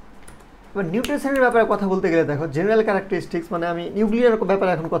 এবার নিউট্রিশনের ব্যাপারে কথা বলতে গেলে দেখো, জেনারেল ক্যারেক্টারিস্টিক্স, মানে আমি ইউগ্লিনার ব্যাপারে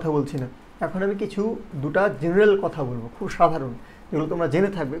এখন কথা বলছি না, এখন আমি কিছু দুটা জেনারেল কথা বলবো, খুব সাধারণ, যেগুলো তোমরা জেনে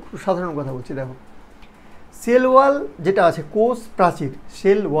থাকবে, খুব সাধারণ কথা বলছি। দেখো সেল ওয়াল যেটা আছে, কোষ প্রাচীর,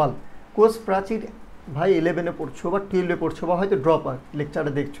 সেল ওয়াল, কোষ প্রাচীর ভাই 11-এ পড়ছো বা 12-এ পড়ছো বা হয়তো ড্রপ আর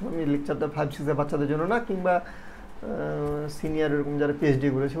লেকচারটা দেখছো, আমি লেকচারটা 5-6-এর বাচ্চাদের জন্য না, কিংবা সিনিয়র এরকম যারা পিএইচডি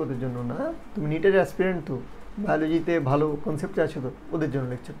করেছে ওদের জন্য না, তুমি নিটের অ্যাসপিরেন্ট, তো বায়োলজিতে ভালো কনসেপ্টে আছো, তো ওদের জন্য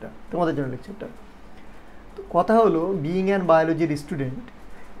লেকচারটা, তোমাদের জন্য লেকচারটা। কথা হলো বিইং অ্যান্ড বায়োলজির স্টুডেন্ট,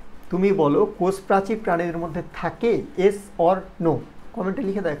 তুমি বলো কোষ প্রাচীর প্রাণীদের মধ্যে থাকে, এস অর নো? কমেন্টে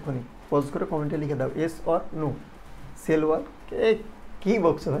লিখে দাও, এক্ষুনি পজ করে কমেন্টে লিখে দাও S or no. Cell wall কী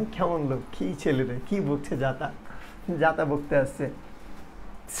বকছো ভাই, কেমন লোক, কী ছেলে রে, কী বকছে, যাতা বকতে আসছে।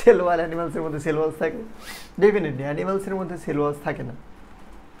 সেল ওয়াল অ্যানিমালসের মধ্যে সেল ওয়ালস থাকে? ডেফিনেটলি অ্যানিমালসের মধ্যে সেল ওয়ালস থাকে না।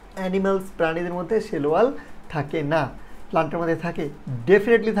 অ্যানিমালস প্রাণীদের মধ্যে সেল ওয়াল থাকে না। প্লান্টের মধ্যে থাকে?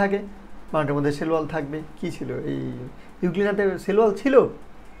 ডেফিনেটলি থাকে। প্লান্টের মধ্যে সেল ওয়াল থাকবে। কী ছিল এই ইউগ্লিনাতে সেল ওয়াল ছিল?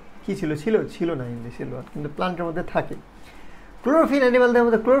 কী ছিল? ছিল না ইংলিশ সেল ওয়াল, কিন্তু প্লান্টের মধ্যে থাকে। ক্লোরোফিল অ্যানিমালদের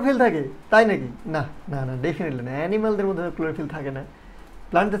মধ্যে ক্লোরোফিল থাকে, তাই নাকি? না না না, ডেফিনেটলি না, অ্যানিমালদের মধ্যে ক্লোরোফিল থাকে না।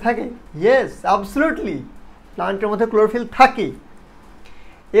 প্লান্টে থাকে? ইয়েস, অ্যাবসলিউটলি, প্লান্টের মধ্যে ক্লোরোফিল থাকে।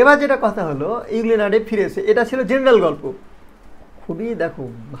 এবার যেটা কথা হলো ইউগ্লিনাডে ফিরে এসে, এটা ছিল জেনারেল গল্প, খুবই দেখো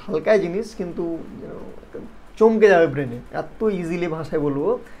হালকা জিনিস, কিন্তু চমকে যাবে ব্রেনে, এত ইজিলি ভাষায় বলবো।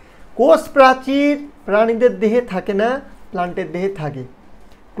 কোষ প্রাচীর প্রাণীদের দেহে থাকে না, প্লান্টের দেহে থাকে।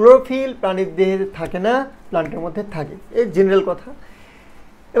 ক্লোরোফিল প্রাণীর দেহে থাকে না, প্লান্টের মধ্যে থাকে। এই জেনারেল কথা।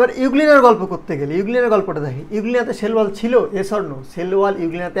 এবার ইউগ্লিনার গল্প করতে গেলে ইউগ্লিনার গল্পটা দেখি। ইউগ্লিনাতে সেল ওয়াল ছিল, S or no? Cell wall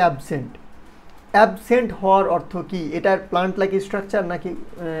ইউগ্লিনাতে absent. Absent হওয়ার অর্থ কি? এটার প্লান্ট লাইক স্ট্রাকচার নাকি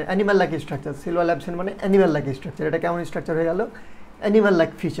animal like structure? Cell wall absent মানে অ্যানিমাল লাইক স্ট্রাকচার। এটা কেমন স্ট্রাকচার হয়ে গেল? Animal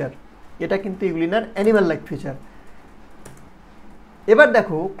like feature. এটা কিন্তু ইউগ্লিনার অ্যানিমাল লাইক ফিচার। এবার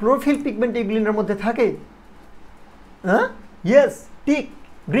দেখো ক্লোরোফিল পিগমেন্ট ইউগ্লিনার মধ্যে থাকে? হ্যাঁ, ইয়েস, টিক,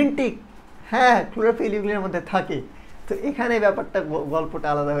 গ্রিন টিক, হ্যাঁ, ক্লোরোফিল ইউগ্লিনার মধ্যে থাকে। তো এখানে ব্যাপারটা গল্পটা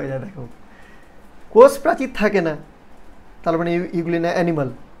আলাদা হয়ে যায়। দেখো কোষ প্রাচীর থাকে না, তার মানে ইউগ্লিনা অ্যানিমাল।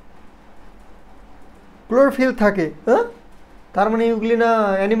 ক্লোরোফিল থাকে, হ্যাঁ, তার মানে ইউগ্লিনা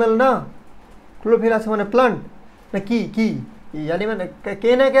অ্যানিমাল না। क्लोरोफिल আছে মানে প্লান্ট না? কি অ্যানিমাল?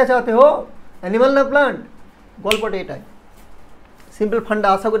 কে না কে চাতে হো, অ্যানিমাল না প্লান্ট? গল্পটা এটাই, সিম্পল ফান্ডা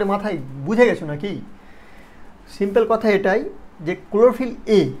আশা করে মাথায় বুঝে গেছো নাকি? সিম্পল কথা এটাই যে ক্লোরোফিল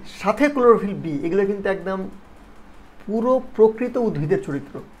এ সাথে ক্লোরোফিল বি এগুলো কিন্তু একদম পুরো প্রকৃত উদ্ভিদের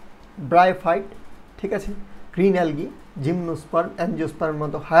চরিত্র। ব্রায়োফাইট, ঠিক আছে, গ্রিন অ্যালগি, জিমনোস্পার্ম, অ্যাঞ্জিওস্পার্মের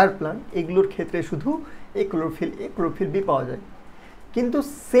মতো হায়ার প্লান্ট, এগুলোর ক্ষেত্রে শুধু এই ক্লোরোফিল এ ক্লোরোফিল বি পাওয়া যায়। কিন্তু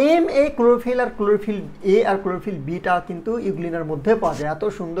সেম এই chlorophyll R chlorophyll A R chlorophyll beta কিন্তু ইউগ্লিনার মধ্যে পাওয়া যায়। এত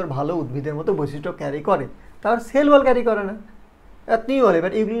সুন্দর ভালো উদ্ভিদের মতো বৈশিষ্ট্য ক্যারি করে, তার সেল ওয়াল ক্যারি করে না। আপনি বলে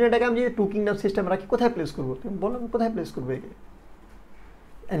এবার ইউগ্লিনাটাকে আমি যদি টু কিংডম সিস্টেম রাখি, কোথায় প্লেস করবো? তুমি বলো আমি কোথায় প্লেস করবো? একে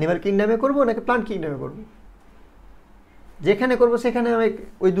অ্যানিমাল কিংডমে করবো নাকি প্লান্ট কিংডমে করবো? যেখানে করবো সেখানে আমি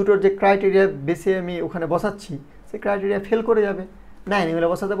ওই দুটোর যে ক্রাইটেরিয়া বেসে আমি ওখানে বসাচ্ছি, সেই ক্রাইটেরিয়া ফেল করে যাবে। না অ্যানিমালে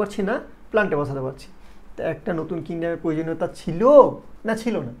বসাতে পারছি না, প্লান্টে বসাতে পারছি। তা একটা নতুন কিংডমের প্রয়োজনীয়তা ছিল না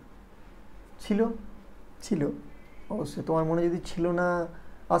ছিল না? ছিল অবশ্যই। তোমার মনে যদি ছিল না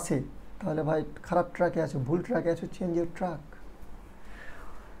আসে, তাহলে ভাই খারাপ ট্র্যাকে আছো, ভুল ট্র্যাকে আছো, চেঞ্জ ইউর ট্র্যাক।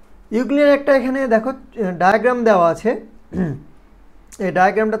 ইউগ্লিনার একটা এখানে দেখো ডায়াগ্রাম দেওয়া আছে, এই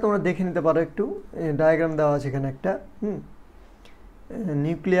ডায়াগ্রামটা তোমরা দেখে নিতে পারো একটু। ডায়াগ্রাম দেওয়া আছে এখানে একটা,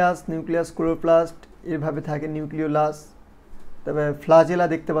 নিউক্লিয়াস, ক্লোরোপ্লাস্ট এভাবে থাকে, নিউক্লিওলাস, তবে ফ্লাজেলা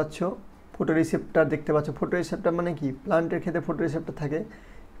দেখতে পাচ্ছ, ফটোরিসেপ্টার দেখতে পাচ্ছ। ফটোরিসেপ্টার মানে কি? প্লান্টের ক্ষেত্রে ফটোরিসেপ্টার থাকে।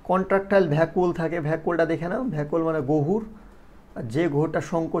 কন্ট্রাক্টাইল ভ্যাকুল থাকে, ভ্যাকুলটা দেখে নাও। ভ্যাকুল মানে গহুর, আর যে গহুরটা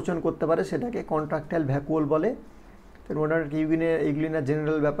সংকোচন করতে পারে সেটাকে কন্ট্রাক্টাইল ভ্যাকুল বলে। তো মোটামুটি ইউগ্লিনার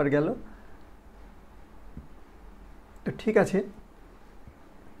জেনারেল ব্যাপার গেল। তো ঠিক আছে,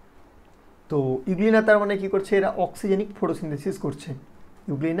 তো ইউগ্লিনা তার মানে কি করছে? এরা অক্সিজেনিক ফটোসিনথেসিস করছে।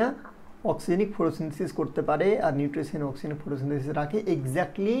 ইউগ্লিনা অক্সিজেনিক ফটোসিনথেসিস করতে পারে আর নিউট্রিশন অক্সিজেন ফটোসিনথেসিস রাখে,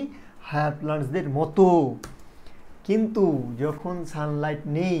 এক্স্যাক্টলি হায়ার প্লান্টসদের মতো। কিন্তু যখন সানলাইট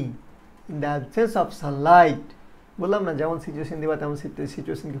নেই, in the absence of Sunlight, বললাম না যেমন সিচুয়েশন দেওয়া তেমন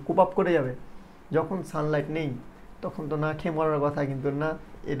সিচুয়েশনকে কোপ আপ করে যাবে। যখন সানলাইট নেই তখন তো না খেয়ে মরার কথা, কিন্তু না,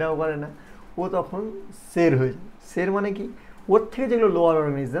 এটাও পারে না। ও তখন সের হয়ে যায়। সের মানে কি? ওর থেকে যেগুলো লোয়ার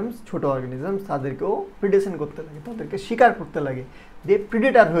অর্গানিজমস, ছোটো অর্গানিজমস, তাদেরকেও প্রিডেশন করতে লাগে, তাদেরকে শিকার করতে লাগে, দিয়ে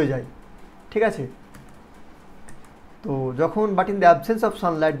প্রিডেটার হয়ে যায়। ঠিক আছে, তো যখন but in the absence of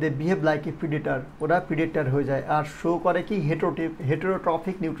Sunlight they behave like a predator, ওরা প্রিডেটার হয়ে যায়। আর শো করে কি?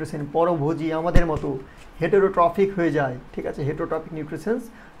 হেটেরোট্রফিক নিউট্রিশন, পরভোজী, আমাদের মতো হেটেরোট্রফিক হয়ে যায়। ঠিক আছে, হেটেরোট্রফিক নিউট্রিশনস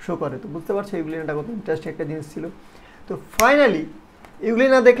শো করে। তো বুঝতে পারছো ইউগ্লিনাটা কত ইন্টারেস্টিং একটা জিনিস ছিল। তো ফাইনালি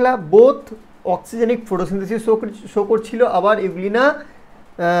ইউগ্লিনা দেখলা বোথ অক্সিজেনিক ফটোসিনথেসিস শো করছিল, আবার ইউগ্লিনা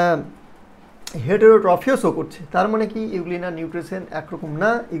হেটেরোট্রফিও শো করছে। তার মানে কি? ইউগ্লিনা নিউট্রিশন একরকম না,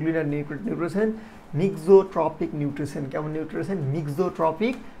 ইউগ্লিনার নিউট্রিশন মিক্সোট্রপিক নিউট্রিশন। কেমন নিউট্রিশন?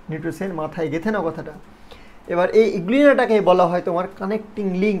 মিক্সোট্রপিক নিউট্রিশন। মাথায় গেথে নাও কথাটা। এবার এই ইউগ্লিনাটাকে বলা হয় তোমার কানেক্টিং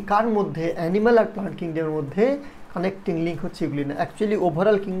লিঙ্ক। কার মধ্যে? অ্যানিমাল আর প্লান্ট কিংডমের মধ্যে কানেক্টিং লিঙ্ক হচ্ছে ইউগ্লিনা। অ্যাকচুয়ালি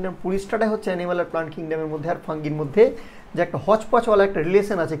ওভারঅল কিংডম পরিষ্ঠাটাই হচ্ছে অ্যানিমাল আর প্লান্ট কিংডমের মধ্যে আর ফাঙ্গির মধ্যে যে একটা হচপচওয়ালা একটা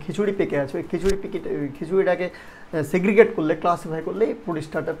রিলেশন আছে, খিচুড়ি পেকে আছে, ওই খিচুড়িটাকে সেগ্রিগেট করলে, ক্লাসিফাই করলে এই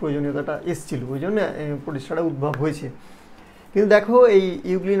প্রতিষ্ঠাটার প্রয়োজনীয়তাটা এসেছিল, ওই জন্য প্রতিষ্ঠাটা উদ্ভব হয়েছে। কিন্তু দেখো এই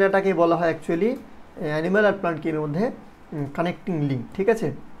ইউগ্লিনাটাকে বলা হয় অ্যাকচুয়ালি অ্যানিম্যাল আর প্লান্ট কির মধ্যে কানেক্টিং লিঙ্ক, ঠিক আছে।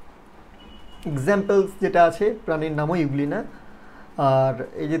 এক্সাম্পলস যেটা আছে প্রাণীর নামও ইউগ্লিনা। আর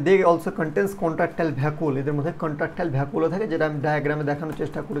এই যে দে অলসো কন্টেন্স কন্ট্রাক্টাইল ভ্যাকুল, এদের মধ্যে কন্ট্রাক্টাইল ভ্যাকুলও থাকে, যেটা আমি ডায়াগ্রামে দেখানোর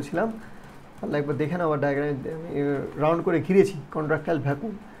চেষ্টা করেছিলাম। তাহলে একবার দেখে নাও, ডায়াগ্রামে রাউন্ড করে ঘিরেছি কন্ট্রাক্টাইল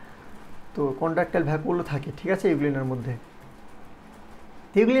ভ্যাকুল। তো কন্ট্রাক্টাইল ভ্যাকুলও থাকে, ঠিক আছে, ইউগ্লিনার মধ্যে।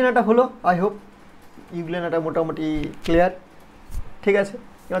 ইউগ্লিনাটা হলো, আই হোপ ইউগ্লিনাটা মোটামুটি ক্লিয়ার, ঠিক আছে।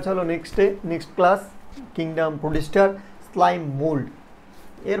 এবার চলো next class, kingdom প্রোটিস্টার slime mould.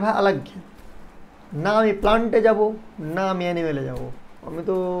 এর ভাই আলাগ না, আমি প্লান্টে যাব না আমি অ্যানিমেলে যাব, আমি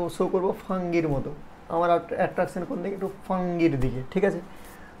তো শো করবো ফাঙ্গির মতো। আমার অ্যাট্রাকশন কোন দিকে, একটু ফাঙ্গির দিকে, ঠিক আছে।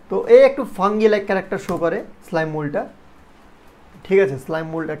 তো এই একটু ফাঙ্গি লাইক ক্যারেক্টার শো করে স্লাইম মোল্ডটা, ঠিক আছে। স্লাইম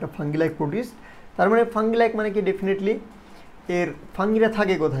মোল্ড একটা ফাঙ্গি লাইক প্রোটিস্ট। তার মানে ফাঙ্গি লাইক মানে কি, ডেফিনেটলি এর ফাঙ্গিরা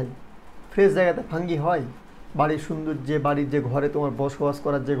থাকে কোথায়, ফ্রেশ জায়গাতে ফাঙ্গি হয়। বাড়ির সুন্দর যে বাড়ির যে ঘরে তোমার বসবাস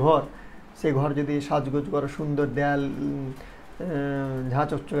করার যে ঘর, সেই ঘর যদি সাজগোজ করা সুন্দর দেয়াল ঝাঁ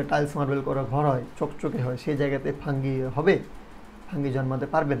চকচকে টাইলস মার্বেল করা ঘর হয়, চকচকে হয়, সেই জায়গাতে ফাঙ্গি হবে, ফাঙ্গি জন্মাতে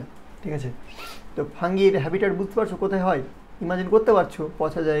পারবে না, ঠিক আছে। তো ফাঙ্গির হ্যাবিটেট বুঝতে পারছো কোথায় হয়, ইমাজিন করতে পারছো,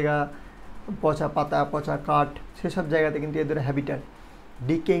 পচা জায়গা, পচা পাতা, পচা কাঠ, সেসব জায়গাতে কিন্তু এদের হ্যাবিটেট।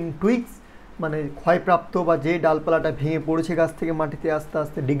 ডিকেইং টুইগস মানে ক্ষয়প্রাপ্ত বা যে ডালপালাটা ভেঙে পড়েছে গাছ থেকে মাটিতে, আস্তে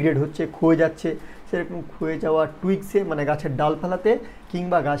আস্তে ডিগ্রেড হচ্ছে, ক্ষয়ে যাচ্ছে, সেরকম ক্ষয়ে যাওয়া টুইগসে মানে গাছের ডালপালাতে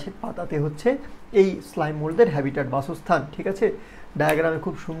কিংবা গাছের পাতাতে হচ্ছে এই স্লাইম মোল্ডের হ্যাবিটেট, বাসস্থান, ঠিক আছে। ডায়াগ্রামে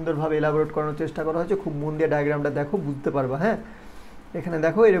খুব সুন্দরভাবে এলাবোরেট করানোর চেষ্টা করা হয়েছে, খুব মন দিয়ে ডায়াগ্রামটা দেখো, বুঝতে পারবা। হ্যাঁ, এখানে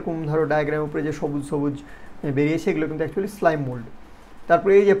দেখো এরকম ধরো ডায়াগ্রামের উপরে যে সবুজ সবুজ বেরিয়েছে, এগুলো কিন্তু অ্যাকচুয়ালি স্লাইম মোল্ড।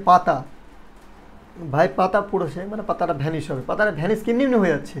 তারপরে এই যে পাতা, ভাই পাতা পড়েছে মানে পাতাটা ভ্যানিশ হবে, পাতাটা ভ্যানিশ কেমনি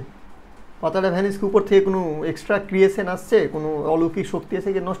হয়ে যাচ্ছে, পাতাটা ভ্যানিশকে উপর থেকে কোনো এক্সট্রা ক্রিয়েশন আসছে, কোনো অলৌকিক শক্তি আছে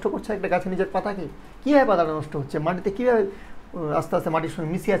যে নষ্ট করছে একটা গাছে নিজের পাতাকে? কীভাবে পাতাটা নষ্ট হচ্ছে, মাটিতে কীভাবে আস্তে আস্তে মাটির সঙ্গে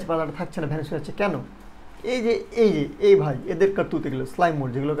মিশিয়ে আছে, পাতাটা থাকছে না, ভ্যানিশ হয়ে যাচ্ছে কেন? এই ভাই এদের কার্তুত, এগুলো স্লাইম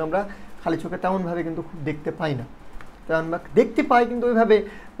মোল্ড, যেগুলোকে আমরা খালি চোখে তেমনভাবে কিন্তু খুব দেখতে পাই না, তেমন দেখতে পাই কিন্তু ওইভাবে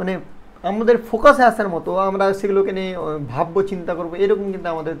মানে আমাদের ফোকাসে আসার মতো আমরা সেগুলোকে নিয়ে ভাববো, চিন্তা করবো, এরকম কিন্তু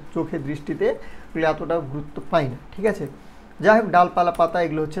আমাদের চোখের দৃষ্টিতে এতটা গুরুত্ব পাই না, ঠিক আছে। যাই হোক, ডালপালা পাতা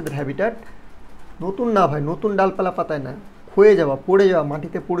এগুলো হচ্ছে এদের হ্যাবিটেট। নতুন না ভাই, নতুন ডালপালা পাতায় না, ক্ষয়ে যাওয়া, পড়ে যাওয়া,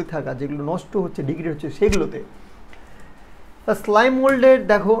 মাটিতে পড়ে থাকা, যেগুলো নষ্ট হচ্ছে, ডিগ্রেড হচ্ছে, সেগুলোতে। স্লাইম মোল্ডের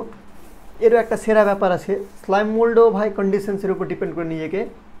দেখো এরও একটা সেরা ব্যাপার আছে, স্লাইম মোল্ডও ভাই কন্ডিশনসের উপর ডিপেন্ড করে নিজেকে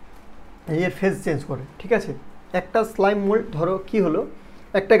এর ফেজ চেঞ্জ করে, ঠিক আছে। একটা স্লাইম মোল্ড ধরো কি হলো,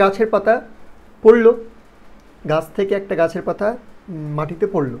 একটা গাছের পাতা পড়লো, গাছ থেকে একটা গাছের পাতা মাটিতে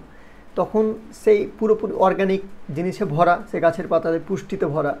পড়লো, তখন সেই পুরোপুরি অর্গানিক জিনিসে ভরা, সে গাছের পাতাদের পুষ্টিতে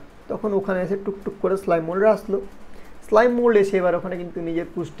ভরা, তখন ওখানে এসে টুকটুক করে স্লাইম মোল্ড আসলো। স্লাইম মোল্ড এসে এবার ওখানে কিন্তু নিজের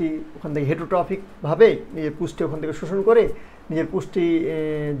পুষ্টি ওখান থেকে হেটোট্রফিকভাবে নিজের পুষ্টি ওখান থেকে শোষণ করে নিজের পুষ্টি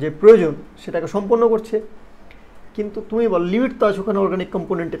যে প্রয়োজন সেটাকে সম্পন্ন করছে। কিন্তু তুমি বল, লিমিট তো আছে ওখানে অর্গানিক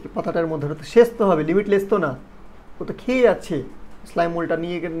কম্পোনেন্টের পাতাটার মধ্যে, তো শেষ তো হবে, লিমিটলেস তো না, ও তো খেয়ে যাচ্ছে, স্লাইম মোল্ডটা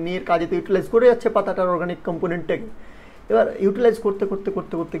নিয়ে কাজে তো ইউটিলাইজ করে যাচ্ছে পাতাটার অর্গানিক কম্পোনেন্টটাকে। এবার ইউটিলাইজ করতে করতে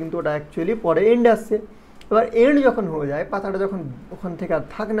করতে করতে কিন্তু ওটা অ্যাকচুয়ালি পরে এন্ড আসছে। এবার এন্ড যখন হয়ে যায়, পাতাটা যখন ওখান থেকে আর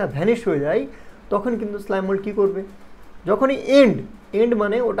থাকে না, ভ্যানিশ হয়ে যায়, তখন কিন্তু স্লাইম মোল্ড কী করবে, যখনই এন্ড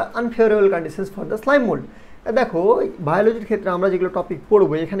মানে ওটা unfavourable conditions for the slime mould. দেখো বায়োলজির ক্ষেত্রে আমরা যেগুলো টপিক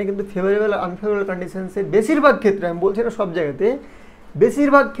পড়বো, এখানে কিন্তু ফেভারেবল আর আনফেভারেবল কন্ডিশনসের বেশিরভাগ ক্ষেত্রে, আমি বলছি না সব জায়গাতে,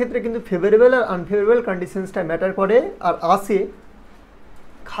 বেশিরভাগ ক্ষেত্রে কিন্তু ফেভারেবল আর আনফেভারেবল কন্ডিশনসটা ম্যাটার করে আর আসে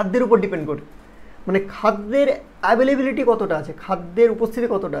খাদ্যের উপর ডিপেন্ড করে। মানে খাদ্যের অ্যাভেলেবিলিটি কতটা আছে, খাদ্যের উপস্থিতি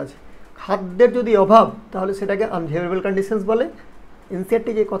কতটা আছে। খাদ্যের যদি অভাব, তাহলে সেটাকে আনফেভারেবল কন্ডিশনস বলে।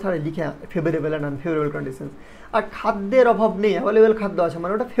 এনসিইআরটি যে কথাটা লিখে ফেভারেবল অ্যান্ড আনফেভারেবল কন্ডিশনস, আর খাদ্যের অভাব নেই, অ্যাভেলেবেল খাদ্য আছে,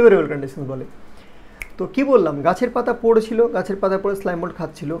 মানে ওটা ফেভারেবল কন্ডিশনস বলে। তো কি বললাম, গাছের পাতা পড়েছিল, গাছের পাতা পড়ে স্লাইম মোল্ড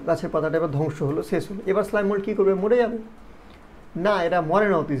খাচ্ছিল, গাছের পাতাটা এবার ধ্বংস হলো, শেষ হলো, এবার স্লাইম মোল্ড কী করবে, মরে যাবে না, এরা মরে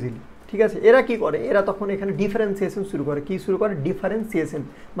না অত ইজিলি, ঠিক আছে। এরা কি করে, এরা তখন এখানে ডিফারেন্সিয়েশন শুরু করে। কি শুরু করে, ডিফারেন্সিয়েশন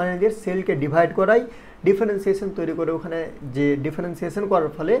মানে নিজের সেলকে ডিভাইড করাই, ডিফারেন্সিয়েশন তৈরি করে, ওখানে যে ডিফারেন্সিয়েশন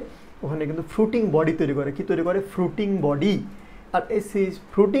করার ফলে ওখানে কিন্তু ফ্রুটিং বডি তৈরি করে। কি তৈরি করে, ফ্রুটিং বডি। আর এই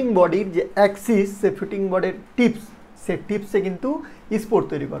ফ্রুটিং বডির যে অ্যাক্সিস, সে ফ্রুটিং বডির টিপস, সে টিপসে কিন্তু স্পোর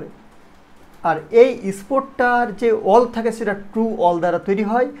তৈরি করে। আর এই স্পোরটার যে অল থাকে সেটা ট্রু অল দ্বারা তৈরি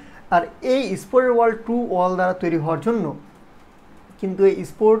হয়। আর এই স্পোরের ওয়াল ট্রু অল দ্বারা তৈরি হওয়ার জন্য কিন্তু এই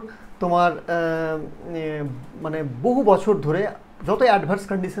স্পোর তোমার মানে বহু বছর ধরে, যতই অ্যাডভার্স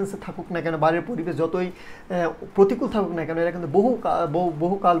কন্ডিশনসে থাকুক না কেন, বাইরের পরিবেশ যতই প্রতিকূল থাকুক না কেন, এরা কিন্তু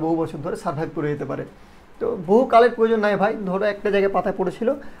বহু বছর ধরে সার্ভাইভ করে যেতে পারে। তো বহু কালের প্রয়োজন নাই ভাই, ধরো একটা জায়গায় পাতা পড়েছিল,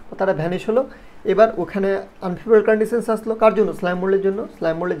 পাতাটা ভ্যানিশ হলো, এবার ওখানে আনফেভারেবল কন্ডিশনস আসলো, কার জন্য? স্লাইম মোল্ডের জন্য।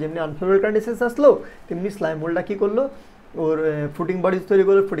 স্লাইম মোল্ডে যেমনি আনফেভারেবল কন্ডিশনস আসলো, তেমনি স্লাইম মোল্ডটা কী করলো, ওর ফ্রুটিং বডিজ তৈরি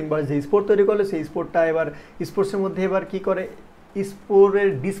করলো, ফ্রুটিং বডিজ যে স্পোর তৈরি করলো, সেই স্পোরটা এবার স্পোর্টসের মধ্যে এবার কী করে, স্পোরের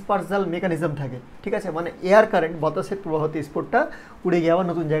ডিসপার্সাল মেকানিজম থাকে, ঠিক আছে, মানে এয়ার কারেন্ট, বাতাসের প্রবাহতে স্পোরটা উড়ে গিয়ে আবার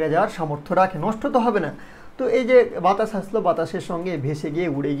নতুন জায়গায় যাওয়ার সামর্থ্য রাখে, নষ্ট তো হবে না। তো এই যে বাতাস আসলো, বাতাসের সঙ্গে ভেসে গিয়ে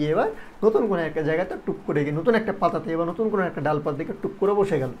উড়ে গিয়ে এবার নতুন কোনো একটা জায়গাতে টুক করে গিয়ে নতুন একটা পাতাতে এবার নতুন কোনো একটা ডালপাত দিকে টুক করে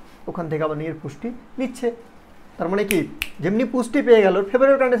বসে গেল, ওখান থেকে আবার নিজের পুষ্টি নিচ্ছে। তার মানে কি, যেমনি পুষ্টি পেয়ে গেল,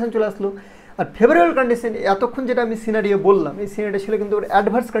 ফেভারেবল কন্ডিশন চলে আসলো। আর ফেভারেবল কন্ডিশন এতক্ষণ যেটা আমি সিনারিও বললাম, এই সিনারিটা ছিল কিন্তু ওর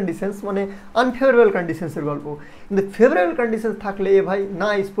অ্যাডভার্স কন্ডিশনস, মানে আনফেভারেবল কন্ডিশনসের গল্প। কিন্তু ফেভারেবল কন্ডিশনস থাকলে এ ভাই না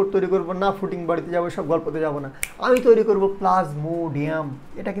স্পোর্ট তৈরি করবো, না ফুটিং বাড়িতে যাবো, সব গল্পতে যাবো না, আমি তৈরি করবো প্লাজমোডিয়াম।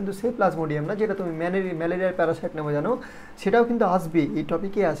 এটা কিন্তু সেই প্লাজমোডিয়াম না যেটা তুমি ম্যালেরিয়ার প্যারাসাইট নামে জানো, সেটাও কিন্তু আসবে, এই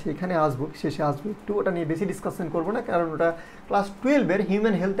টপিকে আছে, এখানে আসবো, শেষে আসবে একটু, ওটা নিয়ে বেশি ডিসকাশন করবো না, কারণ ওটা ক্লাস 12-এর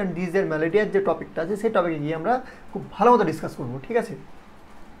হিউম্যান হেলথ অ্যান্ড ডিজিজের ম্যালেরিয়ার যে টপিকটা আছে, সেই টপিকে গিয়ে আমরা খুব ভালো মতো ডিসকাস করবো, ঠিক আছে।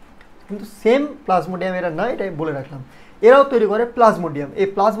 কিন্তু সেম প্লাজমোডিয়াম এরা না, এটাই বলে রাখলাম। এরাও তৈরি করে প্লাজমোডিয়াম। এই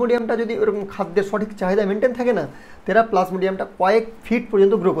প্লাজমোডিয়ামটা যদি ওরকম খাদ্যের সঠিক চাহিদা মেনটেন থাকে না, তারা প্লাজমোডিয়ামটা কয়েক ফিট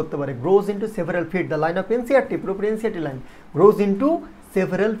পর্যন্ত গ্রো করতে পারে। Grows into several fit, the line of NCERT, পুরোপুরি NCERT line, grows into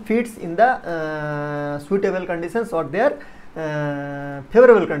several fits in the suitable conditions or there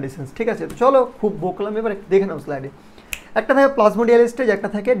favourable conditions, ঠিক আছে। তো চলো, খুব বকলাম, এবার দেখে নাও স্লাইডে। একটা থাকে প্লাজমোডিয়াল স্টেজ, একটা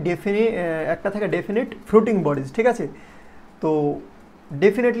থাকে ডেফিনিট ফ্রুটিং বডিজ, ঠিক আছে। তো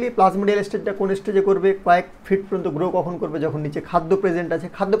ডেফিনেটলি প্লাজমোডিয়াল স্টেজটা কোন স্টেজে করবে, কয়েক ফিট পর্যন্ত গ্রো কখন করবে, যখন নিচে খাদ্য প্রেজেন্ট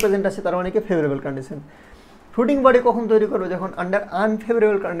আছে, তার মানে কি ফেভারেবল কন্ডিশন। ফ্রুটিং বডি কখন তৈরি করবে, যখন আন্ডার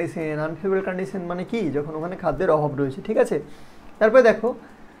আনফেভারেবল কন্ডিশন মানে কি, যখন ওখানে খাদ্যের অভাব রয়েছে, ঠিক আছে। তারপরে দেখো,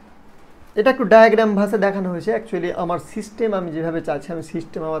 এটা একটু ডায়াগ্রাম ভাষা দেখানো হয়েছে। অ্যাকচুয়ালি আমার সিস্টেম আমি যেভাবে চাচ্ছি, আমি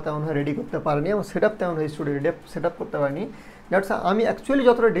সিস্টেম আমার তেমনভাবে রেডি করতে পারিনি, আমার সেট আপ তেমনভাবে স্টুডিও সেট আপ করতে পারিনি। দ্যাটস আমি অ্যাকচুয়ালি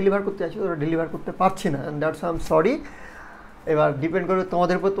যতটা ডেলিভার করতে চাইছি ততটা ডেলিভার করতে পারছি না, and that's I am sorry. এবার ডিপেন্ড করবে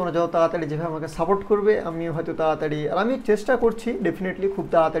তোমাদের উপর, তোমরা যত তাড়াতাড়ি যেভাবে আমাকে সাপোর্ট করবে, আমি হয়তো তাড়াতাড়ি, আর আমি চেষ্টা করছি ডেফিনেটলি খুব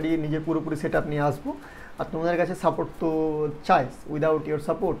তাড়াতাড়ি নিজের পুরোপুরি সেট আপ নিয়ে আসবো। আর তোমাদের কাছে সাপোর্ট তো চাই, without your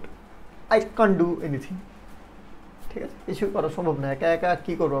support I can do anything, ঠিক আছে। কিছু করা সম্ভব না, একা একা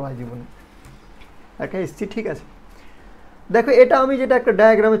কী করবো ভাই জীবনে, একা এসছি, ঠিক আছে। দেখো, এটা আমি যেটা একটা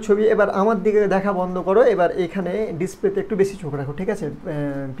ডায়াগ্রামের ছবি, এবার আমার দিকে দেখা বন্ধ করো, এবার এখানে ডিসপ্লেতে একটু বেশি চোখ রাখো, ঠিক আছে,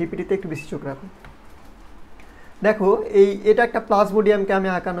 পিপিটিতে একটু বেশি চোখ রাখো। দেখো, এটা একটা প্লাজমোডিয়ামকে আমি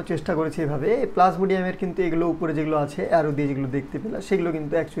আঁকানোর চেষ্টা করেছি এভাবে। এই প্লাজমোডিয়ামের কিন্তু এগুলো উপরে যেগুলো আছে অ্যারো দিয়ে যেগুলো দেখতে পেলাম, সেগুলো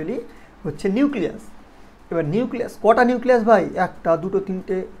কিন্তু অ্যাকচুয়ালি হচ্ছে নিউক্লিয়াস। এবার নিউক্লিয়াস, কটা নিউক্লিয়াস ভাই, একটা, দুটো,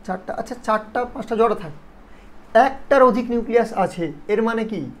 তিনটে, চারটা, আচ্ছা 4টা 5টা জড়ো থাকে, একটার অধিক নিউক্লিয়াস আছে, এর মানে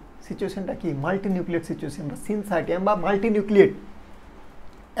কি, সিচুয়েশনটা কি, মাল্টি নিউক্লিয়েট সিচুয়েশন বা সিনসাইটিয়াম বা মাল্টি নিউক্লিয়েট।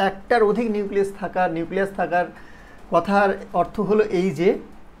 একটার অধিক নিউক্লিয়াস থাকার কথার অর্থ হলো এই যে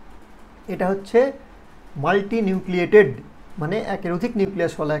এটা হচ্ছে মাল্টি নিউক্লিয়েটেড, মানে একের অধিক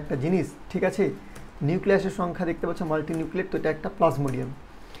নিউক্লিয়াস হলো একটা জিনিস, ঠিক আছে। নিউক্লিয়াসের সংখ্যা দেখতে পাচ্ছ মাল্টি নিউক্লিয়েট, তো এটা একটা প্লাজমোডিয়াম,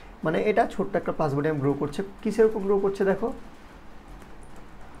 মানে এটা ছোট্ট একটা প্লাজমোডিয়াম গ্রো করছে। কিসের উপর গ্রো করছে দেখো,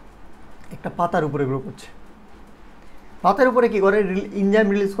 একটা পাতার উপরে গ্রো করছে। পাতার উপরে কী করে, এনজাইম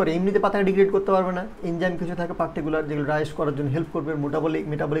রিলিজ করে। এমনিতে পাতাকে ডিগ্রেড করতে পারবে না, এনজাইম কিছু থাকে পার্টিকুলার, যেগুলো রাইজ করার জন্য হেল্প করবে,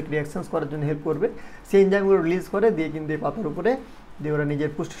 মেটাবলিক রিয়াকশনস করার জন্য হেল্প করবে, সেই এনজাইমগুলো রিলিজ করে দিয়ে কিন্তু এই পাতার উপরে দিয়ে ওরা নিজের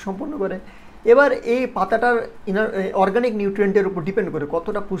পুষ্টি সম্পন্ন করে। এবার এই পাতাটার অর্গানিক নিউট্রিয়েন্টের উপর ডিপেন্ড করে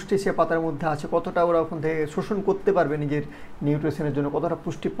কতটা পুষ্টি সে পাতার মধ্যে আছে, কতটা ওরা ওখান থেকে শোষণ করতে পারবে নিজের নিউট্রিশনের জন্য, কতটা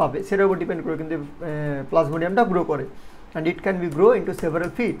পুষ্টি পাবে, সেটার উপর ডিপেন্ড করে কিন্তু প্লাজমোডিয়ামটা গ্রো করে, and it can be grow into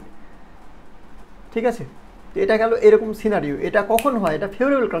several fit, ঠিক আছে। তো এটা গেল এরকম সিনারিও। এটা কখন হয়, এটা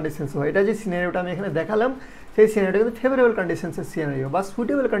ফেভারেবল কন্ডিশনস হয়। এটা যে সিনারিওটা আমি এখানে দেখালাম, সেই সিনারিওটা কিন্তু ফেভারেবল কন্ডিশনসের সিনারিও বা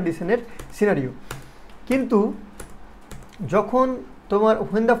সুইটেবল কন্ডিশনের সিনারিও। কিন্তু যখন তোমার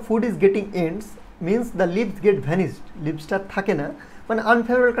when the food is getting ends means the leaves get vanished, লিভসটা থাকে না, মানে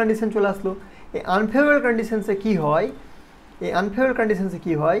আনফেভারেবল কন্ডিশন চলে আসলো। এই আনফেভারেবল কন্ডিশনসে কী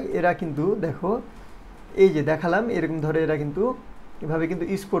হয়, এরা কিন্তু দেখো, এই যে দেখালাম এরকম ধরে, এরা কিন্তু এভাবে কিন্তু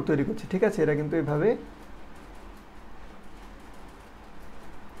স্পোর তৈরি করছে, ঠিক আছে। এরা কিন্তু এভাবে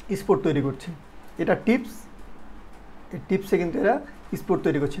স্পোর তৈরি করছে, এটা টিপস, এই টিপসে কিন্তু এরা স্পোর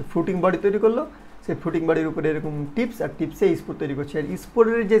তৈরি করছে। ফ্রুটিং বডি তৈরি করলো, সেই ফ্রুটিং বডির উপরে এরকম টিপস, আর টিপসে স্পোর তৈরি করছে। আর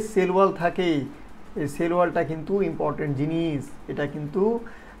স্পোরের যে সেল ওয়াল থাকে, এই সেল ওয়ালটা কিন্তু ইম্পর্টেন্ট জিনিস। এটা কিন্তু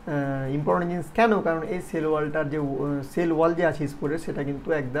ইম্পর্টেন্ট জিনিস কেন, কারণ এই সেল ওয়ালটার যে সেল ওয়াল যে আছে স্পোরের, সেটা কিন্তু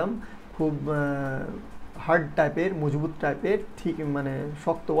একদম খুব হার্ড টাইপের, মজবুত টাইপের, ঠিক মানে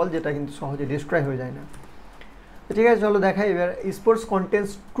শক্ত ওয়াল, যেটা কিন্তু সহজে ডিস্ট্রয় হয়ে যায় না। ঠিক আছে, চলো দেখাই এবার। Sports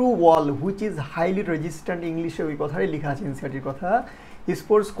contents true wall which is highly resistant, ইংলিশে ওই কথাটাই লেখা আছে, এনসিইআরটির কথা।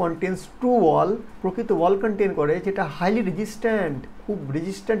 স্পোর্স কন্টেন্স ট্রু ওয়াল, প্রকৃত ওয়াল কন্টেন করে, যেটা হাইলি রেজিস্ট্যান্ট, খুব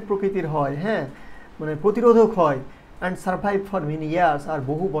রেজিস্ট্যান্ট প্রকৃতির হয়, হ্যাঁ, মানে প্রতিরোধক হয়, and survive for many years, আর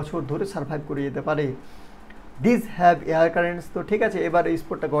বহু বছর ধরে সার্ভাইভ করে যেতে পারে। This have air currents. তো ঠিক আছে, এবার এই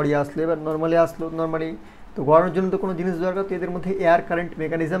স্পোর্টটা গড়িয়ে আসলো, এবার নর্মালি তো গড়ানোর জন্য তো কোনো জিনিস দরকার, তো এদের মধ্যে এয়ার কারেন্ট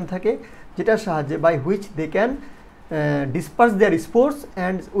মেকানিজম থাকে, যেটার সাহায্যে by which they can disperse there spores,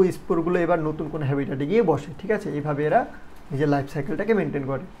 and ওই স্পোরগুলো এবার নতুন কোনো হ্যাবিটাটে গিয়ে বসে। ঠিক আছে, এইভাবে এরা নিজের লাইফ সাইকেলটাকে মেনটেন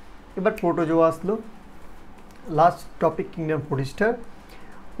করে। এবার প্রোটোজোয়া আসলো, লাস্ট টপিক কিংডম প্রোটিস্টা।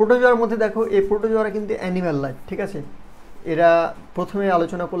 প্রোটোজোয়ার মধ্যে দেখো, এই প্রোটোজোয়ারা কিন্তু অ্যানিম্যাল লাইফ। ঠিক আছে, এরা প্রথমে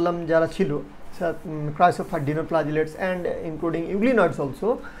আলোচনা করলাম যারা ছিল ক্রাইসোফার, ডিনোফ্লাজিলেটস অ্যান্ড ইনক্লুডিং ইউগ্লিনয়েডস অলসো,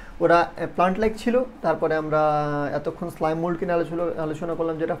 ওরা প্লান্ট লাইক ছিল। তারপরে আমরা এতক্ষণ স্লাইম মোল্ড কিনে আলোচনা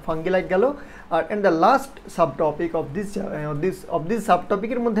করলাম, যেটা ফাঙ্গি লাইক গেল। আর and the last sub topic of this sub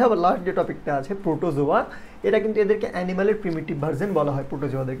টপিকের মধ্যে আবার লাস্ট যে টপিকটা আছে প্রোটোজোয়া, এটা কিন্তু এদেরকে অ্যানিমালের প্রিমিটিভ ভার্সন বলা হয়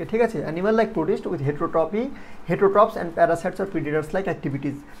প্রোটোজোয়াদেরকে। ঠিক আছে, animal like protist with হেটেরোট্রপস and parasites or প্রিডেটার্স like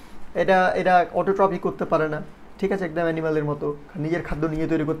activities. এরা অটোট্রপি করতে পারে না। ঠিক আছে, একদম অ্যানিমালের মতো নিজের খাদ্য নিয়ে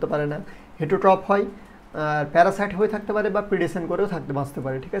তৈরি করতে পারে না, হেটেরোট্রপ হয়, আর প্যারাসাইট হয়ে থাকতে পারে বা প্রিডেশন করেও বাঁচতে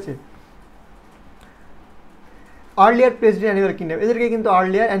পারে। ঠিক আছে, আর্লিয়ার প্লেসড অ্যানিমাল কিংডম, এদেরকে কিন্তু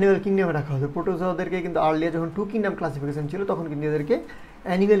আর্লিয়ার অ্যানিমাল কিংডমে রাখা হতো। প্রোটোজোয়াদেরকে কিন্তু আর্লিয়ার যখন 2 কিংডম ক্লাসিফিকেশন ছিল, তখন কিন্তু এদেরকে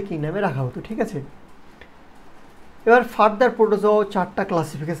অ্যানিমাল কিংডমে রাখা হতো। ঠিক আছে, এবার ফার্দার প্রোটোজোয়া 4টা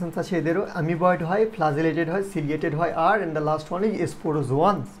ক্লাসিফিকেশনস আছে এদেরও। অ্যামিবয়েড হয়, ফ্লাজেলেটেড হয়, সিলিয়েটেড হয়, আর and the last one is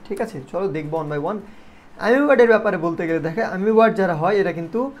স্পোরোজোয়ান্স। ঠিক আছে, চলো দেখবো 1 বাই 1। অ্যামিবয়েডের ব্যাপারে বলতে গেলে দেখে, অ্যামিবয়েড যারা হয় এরা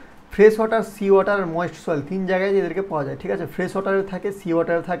কিন্তু ফ্রেশ ওয়াটার, সি ওয়াটার আর ময়েস্ট সয়েল 3 জায়গায় এদেরকে পাওয়া যায়। ঠিক আছে, ফ্রেশ ওয়াটারে থাকে, সি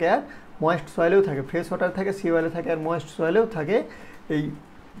ওয়াটারে থাকে, আর ময়েস্ট সয়েলেও থাকে। ফ্রেশ ওয়াটার থাকে, সি ওয়ালে থাকে, আর ময়েস্ট সয়েলেও থাকে এই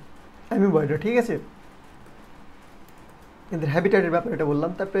অ্যামিবয়েডরা। ঠিক আছে, এদের হ্যাবিটেটের ব্যাপারে এটা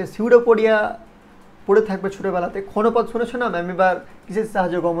বললাম। তারপরে সিউডোপোডিয়া পড়ে থাকবে ছোটোবেলাতে। ক্ষণপদ শুনেছো না, অ্যামিবার কিসের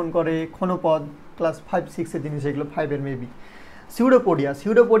সাহায্যে গমন করে? ক্ষণপদ, ক্লাস 5-6-এর জিনিস এগুলো, 5-এর মেবি।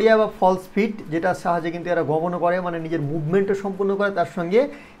 সিউডোপোডিয়া বা ফলস ফিট, যেটার সাহায্যে কিন্তু এরা গমন করে, মানে নিজের মুভমেন্টও সম্পূর্ণ করে, তার সঙ্গে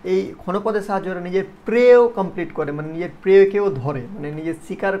এই ক্ষণপদের সাহায্যে ওরা নিজের প্রেও কমপ্লিট করে, মানে নিজের প্রেকেও ধরে, মানে নিজের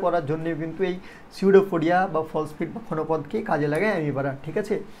শিকার করার জন্য কিন্তু এই সিউডোপোডিয়া বা ফলস ফিট বা ক্ষণপদকে কাজে লাগায় অ্যামিবারা। ঠিক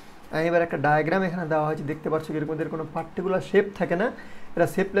আছে, অ্যামিবার একটা ডায়াগ্রাম এখানে দেওয়া হয়েছে, দেখতে পাচ্ছ, এরকম এদের কোনো পার্টিকুলার শেপ থাকে না, এরা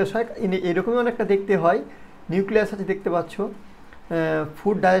শেপলেস হয়। এরকমই অনেকটা দেখতে হয়। নিউক্লিয়াস আছে, দেখতে পাচ্ছ।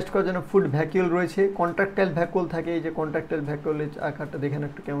 ফুড ডাইজেস্ট করার জন্য ফুড ভ্যাকুয়াল রয়েছে, কন্ট্রাক্টাইল ভ্যাকুয়াল থাকে। এই যে কন্ট্রাক্টাইল ভ্যাকুয়ালের আকারটা দেখেন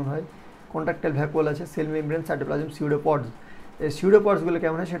একটু কেমন হয়। কন্ট্রাক্টাইল ভ্যাকুয়াল আছে, সেল মেমব্রেন, সাইটোপ্লাজম, সিউডোপডস। এই সিউডোপডসগুলো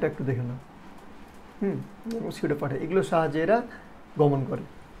কেমন হয় সেটা একটু দেখে নাও। সিউডোপড, এগুলোর সাহায্যে এরা গমন করে।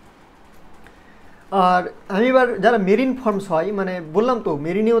 আর অ্যামিবার যারা মেরিন ফর্মস হয়, মানে বললাম তো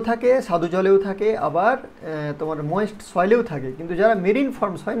মেরিনেও থাকে, সাধু জলেও থাকে, আবার তোমার ময়েস্ট সয়েলেও থাকে। কিন্তু যারা মেরিন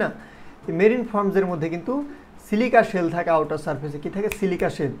ফর্মস হয় না, এই মেরিন ফর্মসের মধ্যে কিন্তু সিলিকা শেল থাকে আউটার সারফেসে। কী থাকে? Silica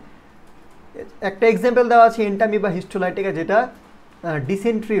shell. একটা এক্সাম্পল দেওয়া আছে এন্টামিবা হিস্টোলাইটিকা, যেটা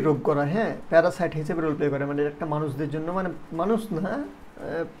ডিসেন্ট্রি রোগ করা, হ্যাঁ, প্যারাসাইট হিসেবে রোল প্লে করে। মানে একটা মানুষদের জন্য, মানে মানুষ না,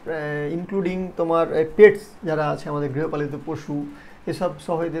 ইনক্লুডিং তোমার পেটস যারা আছে, আমাদের গৃহপালিত পশু, এসব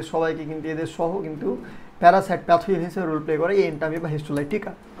সহ এদের সবাইকে কিন্তু, এদের সহ কিন্তু প্যারাসাইট প্যাথোজেন হিসেবে রোল প্লে করে এই এন্টামিবা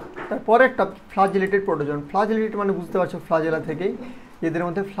হিস্টোলাইটিকা। তারপরে একটা ফ্লাজেলেটেড প্রোটোজোন। ফ্লাজেলেটেড মানে বুঝতে পারছো ফ্লাজেলা থেকেই, এদের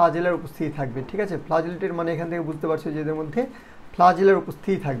মধ্যে ফ্লাজেলার উপস্থিতি থাকবে। ঠিক আছে, ফ্লাজেলেটেড মানে এখান থেকে বুঝতে পারছো যে এদের মধ্যে ফ্লাজেলার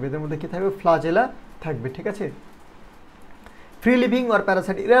উপস্থিতি থাকবে, এদের মধ্যে কী থাকবে? ফ্লাজেলা থাকবে। ঠিক আছে, ফ্রি লিভিং আর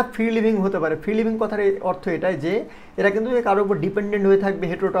প্যারাসাইট, এরা ফ্রি লিভিং হতে পারে। ফ্রি লিভিং কথার অর্থ এটাই যে এরা কিন্তু কারোর উপর ডিপেন্ডেন্ট হয়ে থাকবে,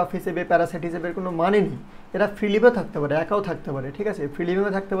 হেটেরোট্রফ হিসেবে, প্যারাসাইট হিসেবে কোনো মানে নেই। এরা ফ্রি লিভেও থাকতে পারে, একাও থাকতে পারে। ঠিক আছে, ফ্রি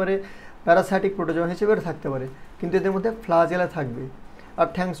লিভিংও থাকতে পারে, প্যারাসাইটিক প্রোটোজোন হিসেবেও থাকতে পারে, কিন্তু এদের মধ্যে ফ্লাজেলা থাকবে। আর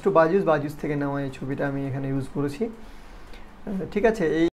থ্যাঙ্কস টু বাজুস থেকে নেওয়া এই ছবিটা আমি এখানে ইউজ করেছি। ঠিক আছে, এই